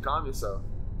pocket. Calm yourself.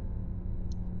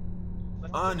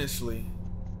 Honestly.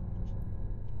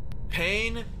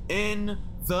 Pain in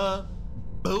the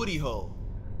booty hole.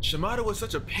 Shimada was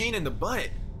such a pain in the butt.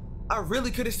 I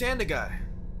really couldn't stand the guy.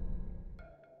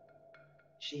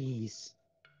 Jeez.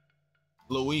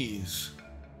 Louise.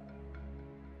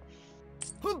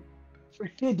 For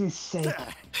goodness sake.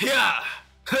 Yeah.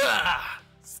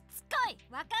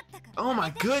 Oh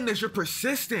my goodness, you're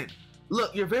persistent.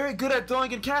 Look, you're very good at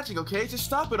throwing and catching, okay? Just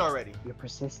stop it already. You're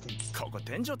persistent. ここ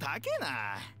天井高え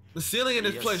な The ceiling in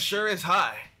this place sure is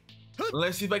high.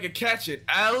 Let's see if I can catch it.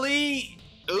 Alley.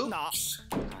 Oops.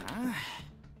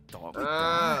 どこ行っ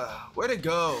た Where'd it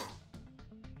go?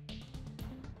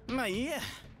 まあいいや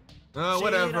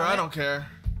Whatever, I don't care.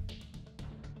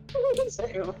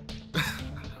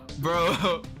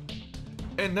 Bro.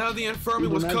 And now the infirmary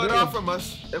was cut off from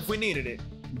us if we needed it.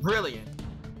 Brilliant.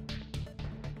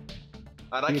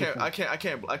 I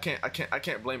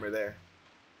can't blame her there.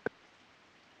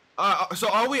 So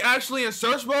are we actually in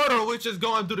search mode, or are we just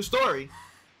going through the story?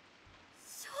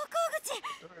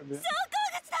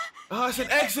 Oh, it's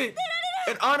an exit!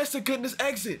 An honest to goodness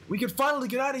exit! We can finally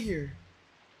get out of here!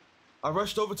 I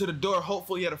rushed over to the door,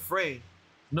 hopeful yet afraid,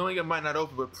 knowing it might not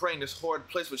open, but praying this horrid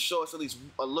place would show us at least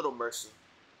a little mercy.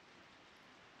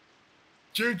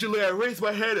 Gingerly, I raised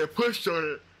my hand and pushed on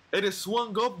it, and it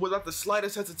swung open without the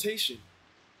slightest hesitation.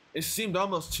 It seemed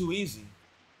almost too easy.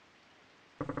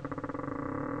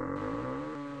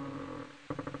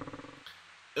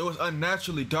 It was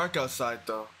unnaturally dark outside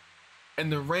though,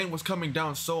 and the rain was coming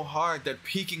down so hard that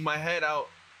peeking my head out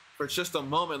for just a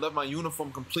moment left my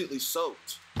uniform completely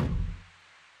soaked.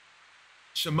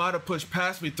 Shimada pushed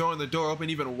past me, throwing the door open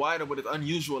even wider with his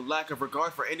unusual lack of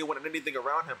regard for anyone and anything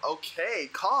around him. Okay,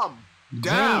 calm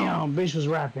down. Damn, bitch was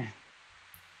rapping.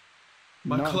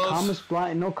 My no clothes.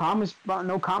 No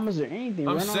commas or anything.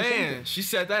 I'm saying, she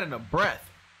said that in a breath.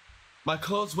 My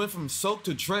clothes went from soaked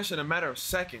to drenched in a matter of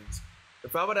seconds.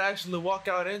 If I were to actually walk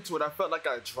out into it, I felt like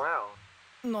I'd drown.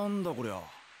 なんだこりゃ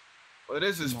What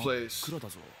is this place? 暗だ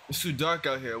ぞ It's too dark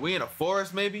out here. We in a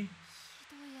forest, maybe?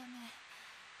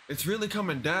 It's really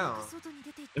coming down.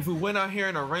 If we went out here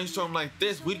in a rainstorm like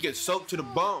this, we'd get soaked to the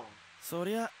bone. そ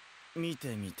りゃ見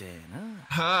てみてえな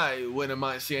I wouldn't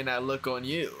mind seeing that look on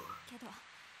you.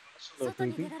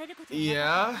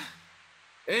 Yeah?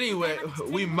 Anyway,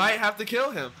 we might have to kill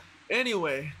him.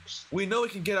 Anyway, we know we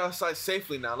can get outside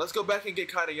safely now. Let's go back and get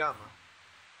Katayama.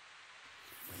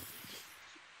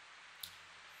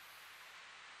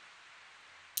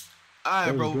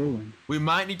 Alright, bro. We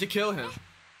might need to kill him.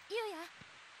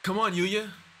 Come on, Yuya.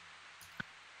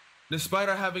 Despite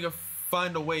our having to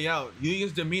find a way out,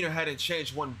 Yuya's demeanor hadn't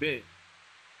changed one bit.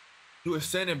 He was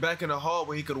standing back in the hall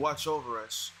where he could watch over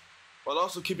us, while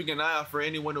also keeping an eye out for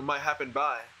anyone who might happen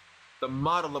by. The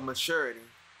model of maturity.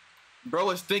 Bro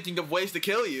is thinking of ways to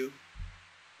kill you.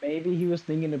 Maybe he was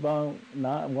thinking about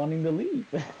not wanting to leave.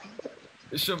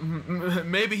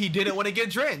 Maybe he didn't want to get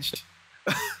drenched.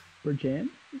 For Jan?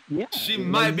 Yeah. She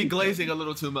might be glazing a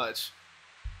little too much.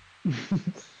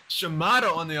 Shimada,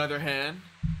 on the other hand.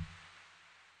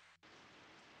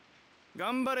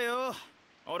 頑張れよ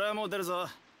俺はもう出るぞ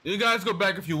You guys go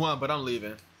back if you want, but I'm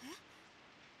leaving.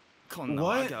 こんな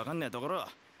わけわかんねえところ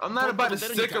I'm not about to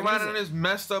stick around in this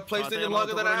messed up place any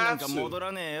longer than I have to.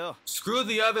 Screw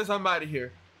the others, I'm out of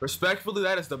here. Respectfully,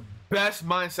 that is the best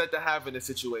mindset to have in this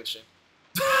situation.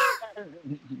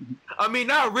 I mean,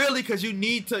 not really, because you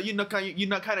need to,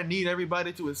 kind of need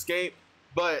everybody to escape.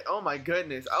 But oh my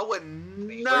goodness, I would not.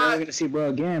 We're not gonna see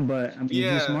bro again, but I mean,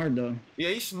 he's smart though. Yeah,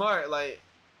 he's smart. Like,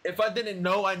 if I didn't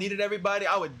know I needed everybody,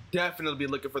 I would definitely be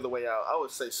looking for the way out. I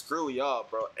would say, screw y'all,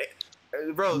 bro.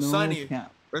 Hey, bro, no, Sonny.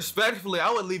 Respectfully,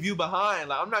 I would leave you behind.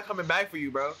 Like, I'm not coming back for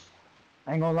you, bro.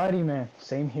 I ain't gonna lie to you, man.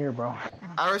 Same here, bro.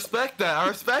 I respect that. I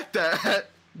respect that.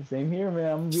 Same here,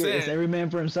 man. It's every man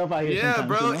for himself out here. Yeah,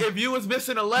 bro. You know? If you was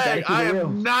missing a leg, I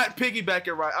am not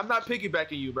piggybacking right. I'm not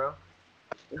piggybacking you, bro.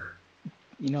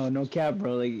 You know, no cap,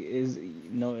 bro. Like,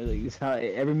 it's how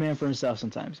every man for himself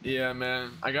sometimes. Yeah,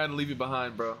 man. I gotta leave you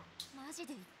behind, bro.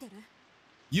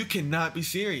 You cannot be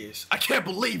serious. I can't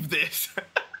believe this.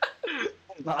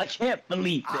 I can't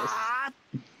believe this.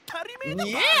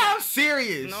 Yeah, I'm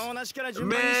serious.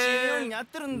 Man,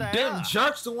 them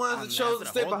jerks the ones that chose to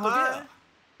stay behind.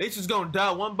 They just gonna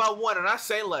die one by one, and I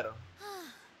say let them.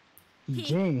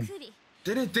 Jane.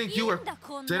 Didn't think you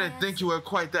were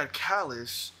quite that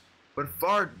callous, but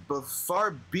far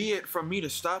be it from me to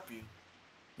stop you.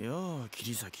 Yo,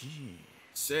 Kirisaki.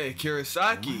 Say,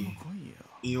 Kurosaki,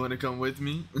 you wanna come with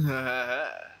me? Yeah,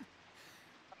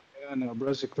 no,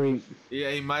 bro's a creep.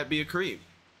 Yeah, he might be a creep.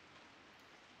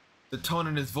 The tone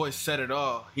in his voice said it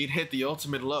all. He'd hit the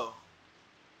ultimate low.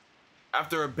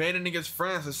 After abandoning his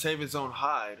friends to save his own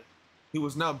hide, he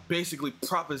was now basically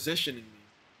propositioning me.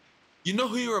 You know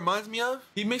who he reminds me of?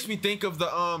 He makes me think of the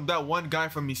that one guy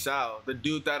from Misao, the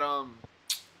dude that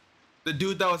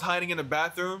was hiding in the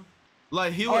bathroom.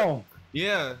 Like he was,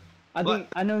 yeah. I know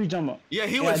what you're talking about. Yeah,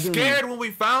 he was scared when we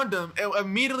found him, and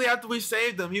immediately after we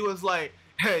saved him, he was like,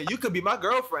 "Hey, you could be my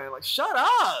girlfriend." Like, shut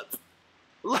up.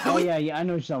 Like, oh yeah, I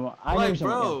know what you're talking about. I know what you're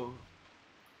talking about.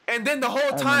 And then the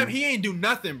whole time he ain't do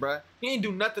nothing, bruh. He ain't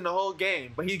do nothing the whole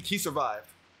game, but he survived.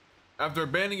 After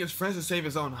abandoning his friends to save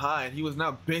his own hide, he was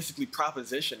now basically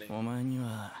propositioning.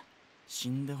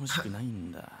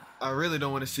 I really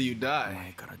don't want to see you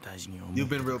die. You've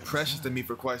been real precious to me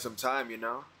for quite some time, you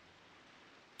know?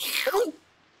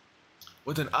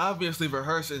 With an obviously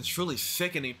rehearsed and truly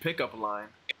sickening pickup line.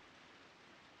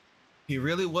 He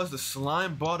really was the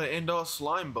slime ball to end all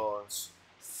slime balls.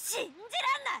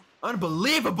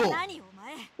 Unbelievable!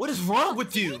 What is wrong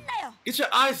with you? Get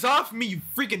your eyes off me, you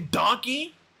freaking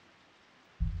donkey!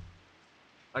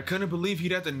 I couldn't believe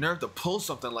he'd have the nerve to pull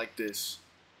something like this.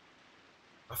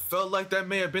 I felt like that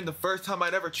may have been the first time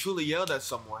I'd ever truly yelled at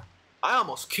someone. I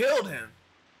almost killed him.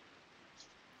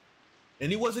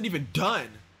 And he wasn't even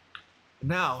done.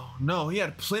 Now, no, he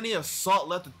had plenty of salt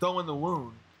left to throw in the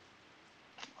wound.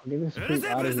 Get this freak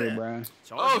out of here, bro.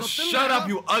 Oh, shut up,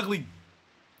 you ugly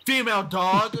female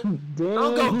dog.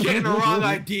 Don't go getting the wrong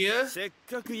idea.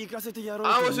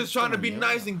 I was just trying to be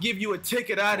nice and give you a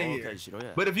ticket out of here.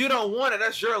 But if you don't want it,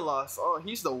 that's your loss. Oh,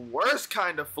 he's the worst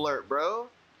kind of flirt, bro.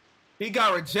 He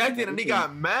got rejected and he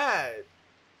got mad.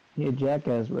 He a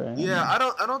jackass, bro. Yeah, I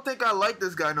don't think I like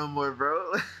this guy no more,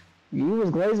 bro. You was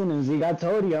glazing him, Zeke. I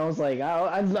told you. I was like,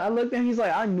 I looked at him. He's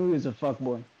like, I knew he was a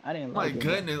fuckboy. I didn't like him. My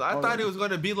goodness, I thought he was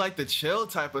gonna be like the chill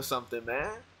type or something,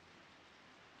 man.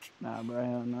 Nah, bro,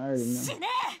 hell no, I already know.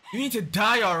 You need to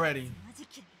die already.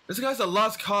 This guy's a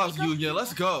lost cause, Yuya.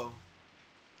 Let's go.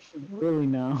 Really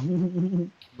now.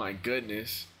 My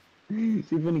goodness. She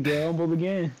finna get humbled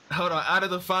again. Hold on, out of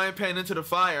the frying pan into the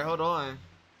fire. Hold on.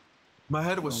 My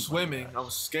head was swimming. I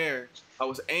was scared. I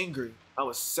was angry. I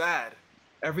was sad.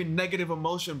 Every negative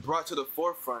emotion brought to the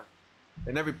forefront,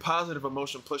 and every positive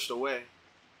emotion pushed away.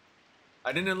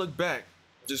 I didn't look back.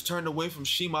 I just turned away from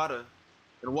Shimada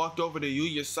and walked over to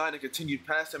Yuya's side and continued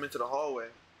past him into the hallway.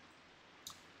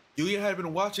 Yuya had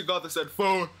been watching all this at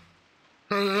phone.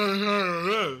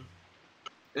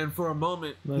 And for a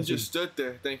moment, he just stood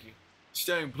there, thank you,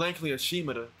 staring blankly at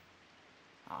Shimada.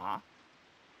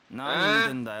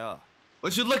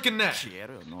 What you looking at? Get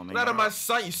out of my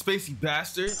sight, you spacey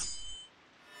bastard.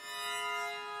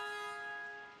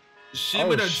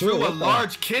 Shimada drew a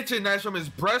large kitchen knife from his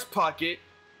breast pocket.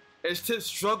 His tip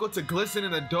struggled to glisten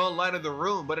in the dull light of the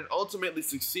room, but it ultimately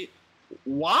succeeded.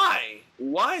 Why?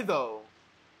 Why though?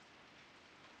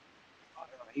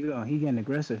 He getting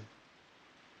aggressive.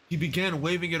 He began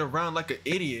waving it around like an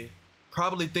idiot,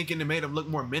 probably thinking it made him look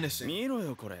more menacing.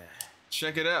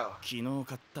 Check it out.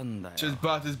 Just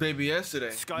bought this baby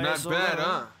yesterday. Not bad,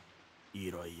 huh?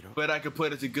 But I could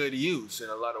put it to good use in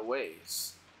a lot of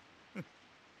ways.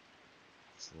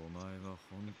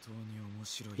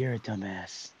 You're a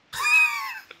dumbass.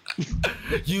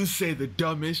 You say the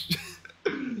dumbest.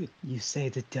 You say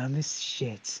the dumbest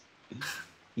shit.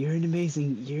 You're an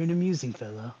amusing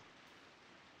fellow.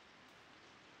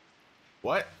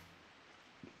 What?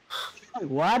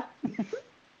 What?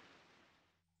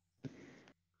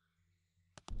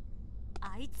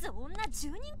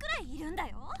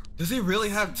 Does he really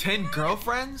have 10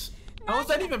 girlfriends? How is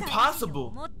that even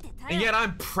possible? And yet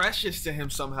I'm precious to him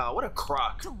somehow. What a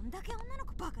crock.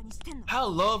 How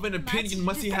low of an opinion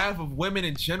must he have of women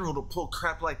in general to pull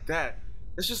crap like that?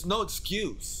 There's just no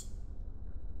excuse.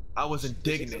 I was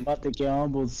indignant. About to get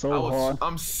humbled so hard.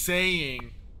 I'm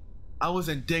saying, I was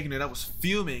indignant. I was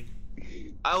fuming.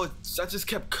 I just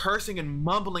kept cursing and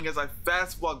mumbling as I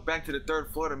fast walked back to the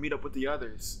 3rd floor to meet up with the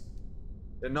others.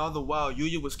 And all the while,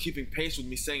 Yuya was keeping pace with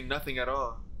me, saying nothing at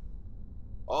all.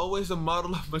 Always a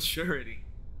model of maturity.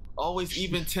 Always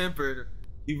even-tempered.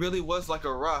 He really was like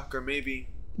a rock, or maybe...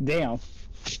 Damn.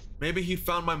 Maybe he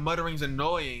found my mutterings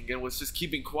annoying and was just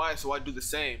keeping quiet, so I'd do the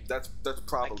same. That's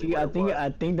probably I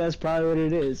think that's probably what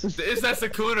it is. It's that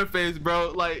Sakuna face,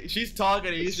 bro. Like, she's talking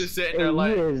and he's just sitting there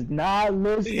like... He is not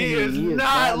listening. He is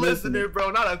not listening,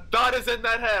 bro. Not a thought is in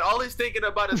that head. All he's thinking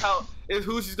about is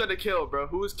who he's gonna kill, bro.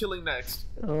 Who is killing next.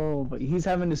 Oh, but he's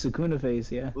having the Sakuna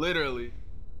face, yeah. Literally.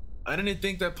 I didn't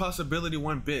think that possibility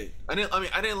one bit. I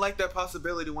didn't like that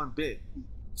possibility one bit.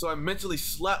 So I mentally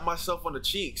slapped myself on the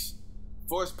cheeks,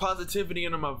 forced positivity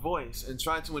into my voice, and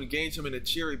tried to engage him in a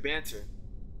cheery banter.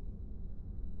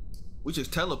 We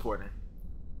just teleporting.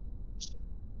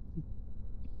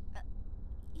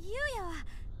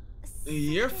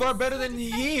 You're far better than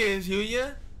he is,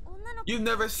 Yuya. You've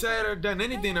never said or done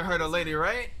anything to hurt a lady,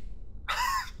 right?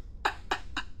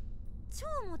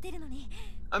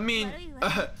 I mean,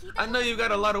 I know you've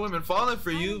got a lot of women falling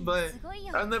for you, but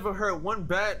I've never heard one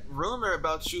bad rumor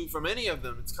about you from any of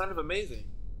them. It's kind of amazing.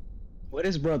 What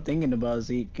is bro thinking about,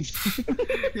 Zeke?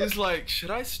 He's like,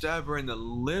 should I stab her in the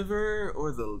liver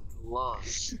or the lung?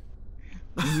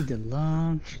 Maybe the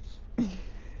lung. Maybe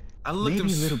a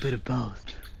little bit of both.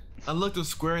 I looked him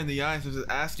square in the eyes, just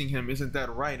asking him, isn't that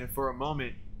right? And for a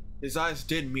moment, his eyes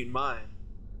did meet mine,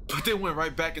 but then went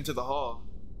right back into the hall.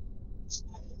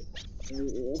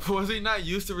 Was he not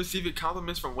used to receiving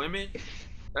compliments from women?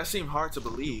 That seemed hard to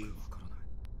believe.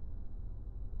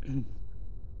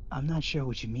 I'm not sure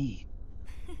what you mean.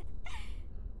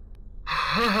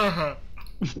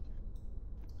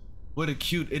 What a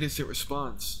cute, innocent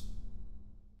response.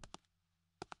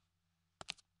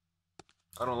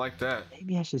 I don't like that.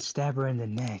 Maybe I should stab her in the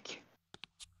neck.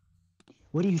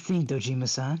 What do you think,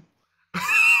 Dojima-san?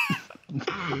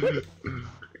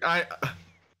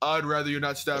 I'd rather you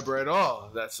not stab her at all.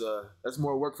 That's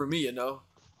more work for me, you know.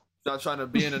 Not trying to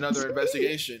be in another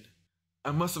investigation.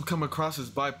 I must have come across as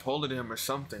bipolar to him or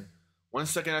something. One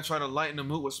second I try to lighten the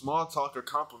mood with small talk or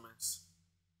compliments.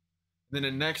 Then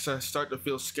the next I start to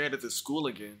feel scared at the school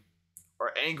again.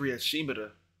 Or angry at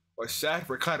Shimada. Or sad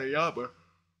for Katayama.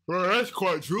 Well, that's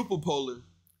quadruple polar.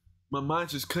 My mind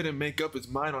just couldn't make up its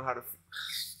mind on how to...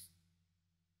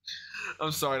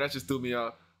 I'm sorry, that just threw me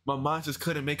off. My mind just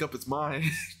couldn't make up its mind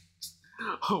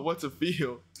on what to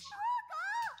feel.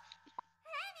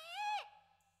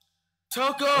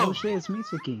 Toko! Oh shit, it's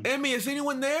Mitsuki. Emmy, is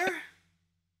anyone there?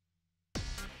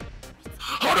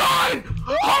 Hold on!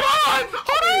 Hold on!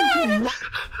 Hold on!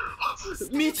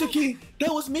 Mitsuki!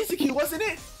 That was Mitsuki, wasn't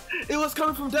it? It was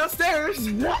coming from downstairs.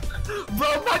 What?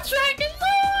 Bro, my track is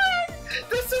on!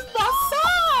 This is my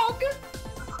song!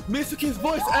 Mitsuki's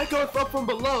voice echoed from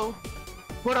below,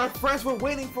 but our friends were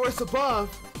waiting for us above.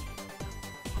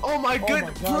 Oh my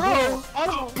goodness, bro! Bro,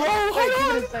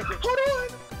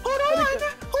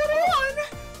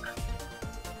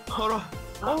 Hold on! Hold on!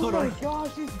 Oh my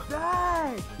gosh, he's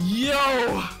back!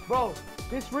 Yo! Bro,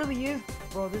 this really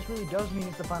does mean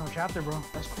it's the final chapter, bro.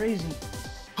 That's crazy.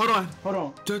 Hold on. Hold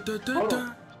on. Hold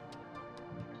on.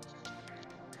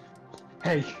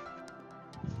 Hey.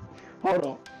 Hold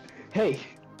on. Hey.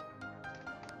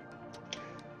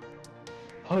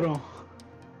 Hold on.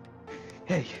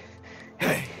 Hey.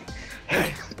 Hey.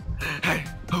 Hey. Hey.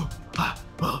 Oh.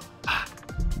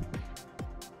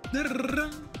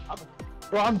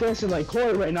 Bro, I'm dancing like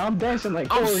Corey right now. I'm dancing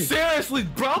like I'm Corey. seriously,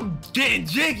 bro. I'm getting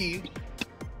jiggy.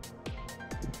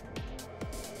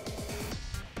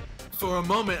 For a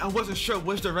moment, I wasn't sure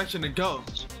which direction to go,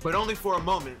 but only for a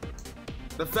moment.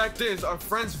 The fact is, our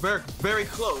friends were very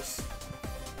close.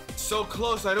 So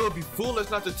close that it would be foolish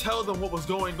not to tell them what was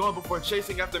going on before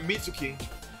chasing after Mitsuki.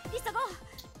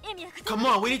 Come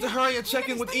on, we need to hurry and check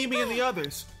in with Emi and the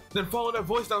others, then follow their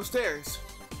voice downstairs.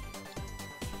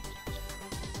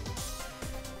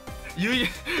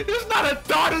 There's not a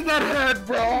thought in that head,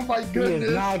 bro. Oh my goodness. He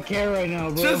does not care right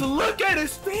now, bro. Just look at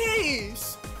his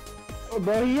face. Oh,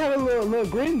 bro, he had a little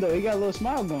grin though. He got a little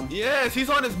smile going. Yes, he's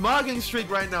on his mogging streak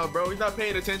right now, bro. He's not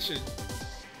paying attention.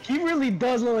 He really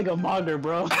does look like a mogger,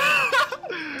 bro.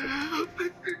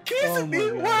 Kiss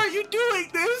me, why are you doing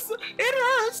this? It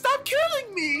hurts. Stop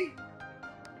killing me.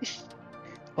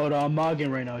 Hold on, I'm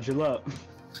mogging right now. Chill up.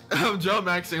 I'm Joe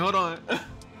Maxing. Hold on.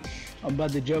 I'm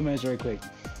about to Joe Max right quick.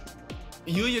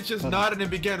 Yuya just nodded and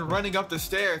began running up the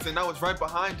stairs, and I was right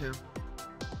behind him.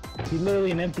 He's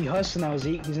literally an empty husk now,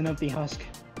 Zeke. He's an empty husk.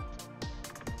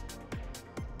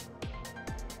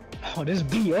 Oh, this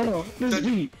beat. Hold on. This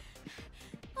beat.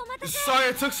 Sorry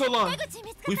it took so long.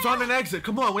 We found an exit.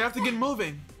 Come on, we have to get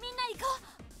moving.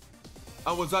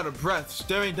 I was out of breath,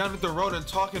 staring down at the road and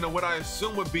talking to what I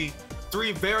assumed would be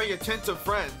 3 very attentive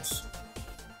friends.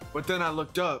 But then I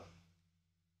looked up.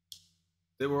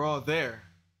 They were all there,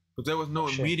 but there was no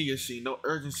immediacy, no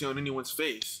urgency on anyone's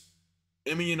face.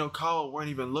 Emi and Okawa weren't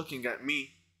even looking at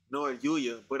me, nor at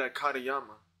Yuya, but at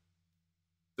Katayama.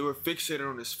 They were fixated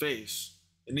on his face,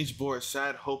 and each bore a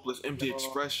sad, hopeless, empty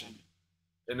expression.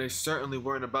 And they certainly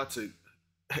weren't about to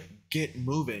get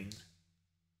moving.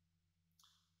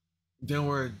 There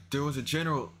was a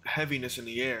general heaviness in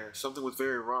the air. Something was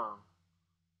very wrong.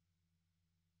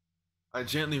 I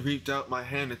gently reached out my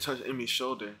hand and touched Emmy's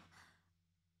shoulder.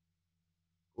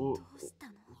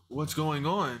 What's going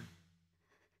on?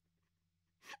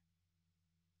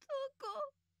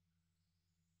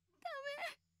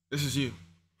 This is you.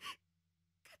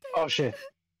 Oh shit.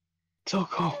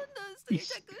 Toko.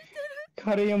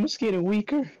 Karayama's getting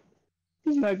weaker.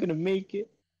 He's not gonna make it.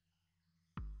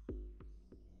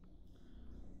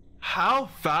 How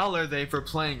foul are they for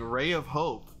playing Ray of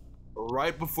Hope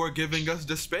right before giving us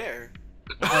despair?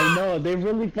 I know, they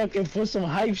really fucking put some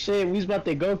hype shit. We was about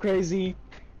to go crazy,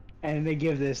 and they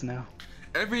give this now.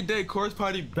 Every day, Course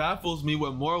Party baffles me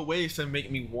with more ways to make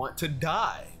me want to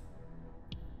die.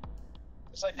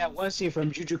 It's like that one scene from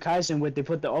Jujutsu Kaisen where they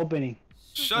put the opening.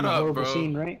 Shut up, bro.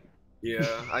 Scene, right? Yeah,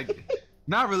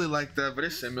 not really like that, but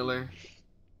it's similar.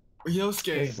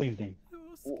 Ryosuke, It's the same thing.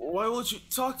 why won't you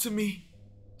talk to me?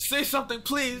 Say something,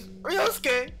 please,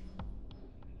 Ryosuke.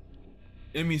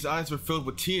 Emmy's eyes were filled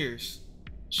with tears.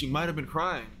 She might have been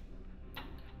crying.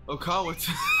 Okawa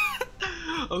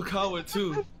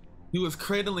too. He was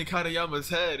cradling Katayama's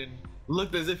head and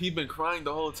looked as if he'd been crying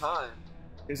the whole time.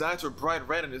 His eyes were bright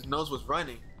red and his nose was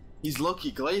running. He's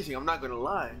low-key glazing, I'm not gonna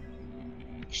lie.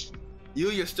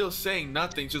 Yuya, still saying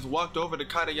nothing, just walked over to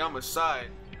Katayama's side,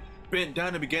 bent down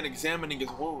and began examining his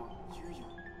wound.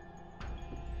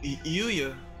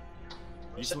 Yuya.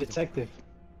 Where's the detective?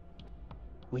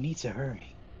 We need to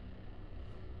hurry.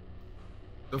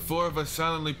 The four of us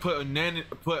silently but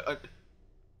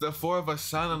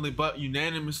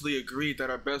unanimously agreed that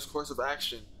our best course of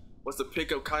action was to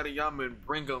pick up Katayama and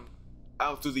bring him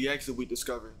out through the exit we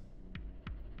discovered.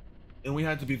 And we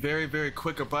had to be very, very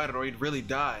quick about it or he'd really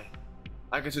die.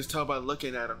 I could just tell by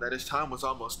looking at him that his time was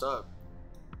almost up.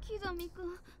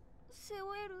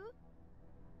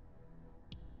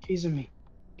 Kizumi,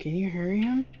 can you hurry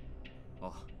him?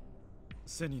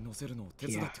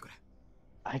 Yeah.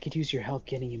 I could use your help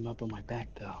getting him up on my back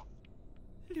though.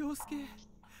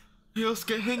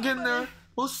 Ryosuke, hang in there.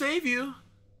 We'll save you.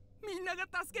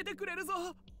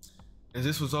 As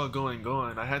this was all going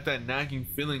on, I had that nagging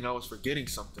feeling I was forgetting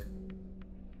something.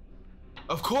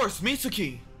 Of course,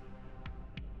 Mitsuki!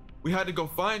 We had to go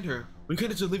find her. We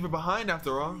couldn't just leave her behind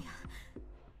after all.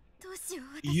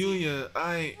 Yuya,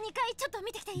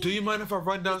 do you mind if I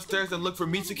run downstairs and look for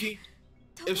Mitsuki?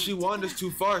 If she wanders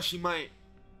too far, she might...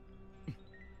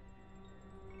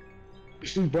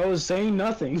 Bro is saying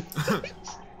nothing.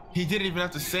 He didn't even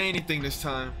have to say anything this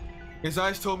time. His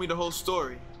eyes told me the whole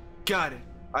story. Got it.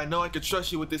 I know I could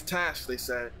trust you with this task, they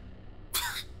said.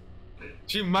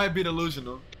 She might be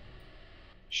delusional.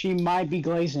 She might be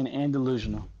glazing and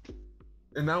delusional.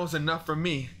 And that was enough for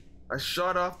me. I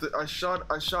shot off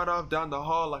down the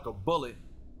hall like a bullet,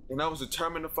 and I was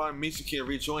determined to find Mitsuki and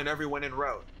rejoin everyone en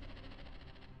route.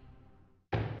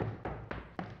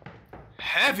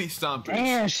 Heavy stompers.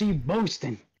 Damn, she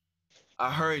boasting.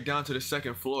 I hurried down to the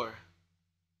second floor,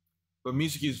 but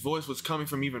Mitsuki's voice was coming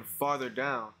from even farther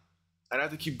down. I'd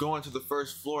have to keep going to the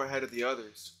first floor ahead of the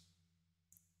others.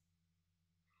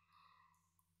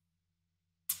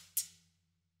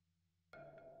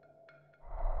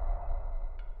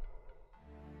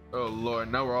 Oh Lord,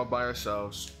 now we're all by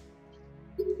ourselves.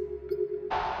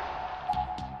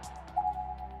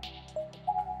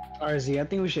 RZ, I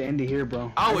think we should end it here,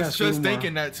 bro. I was just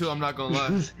thinking that too, I'm not gonna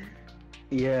lie.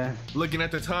 Yeah. Looking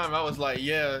at the time, I was like,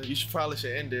 yeah, you probably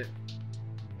should end it.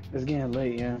 It's getting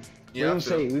late, yeah. Yeah,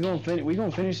 we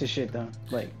gonna finish this shit though.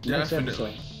 Like next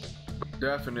episode.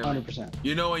 Definitely. 100%.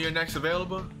 You know when you're next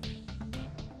available?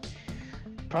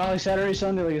 Probably Saturday,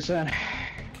 Sunday, like I said.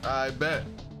 I bet.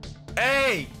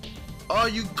 Hey, all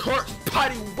you Corpse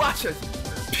Party watchers,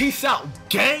 peace out,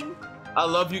 gang. I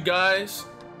love you guys.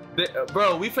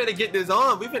 Bro, we finna get this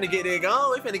on. We finna get it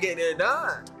on. We finna get it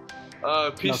done.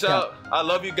 Peace out. I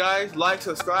love you guys. Like,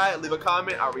 subscribe, leave a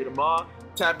comment. I'll read them all.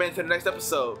 Tap into the next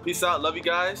episode. Peace out. Love you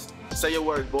guys. Say your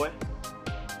words, boy.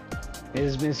 It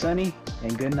has been Sunny,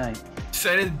 and good night.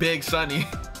 Say this big Sunny.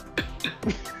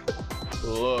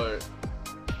 Lord.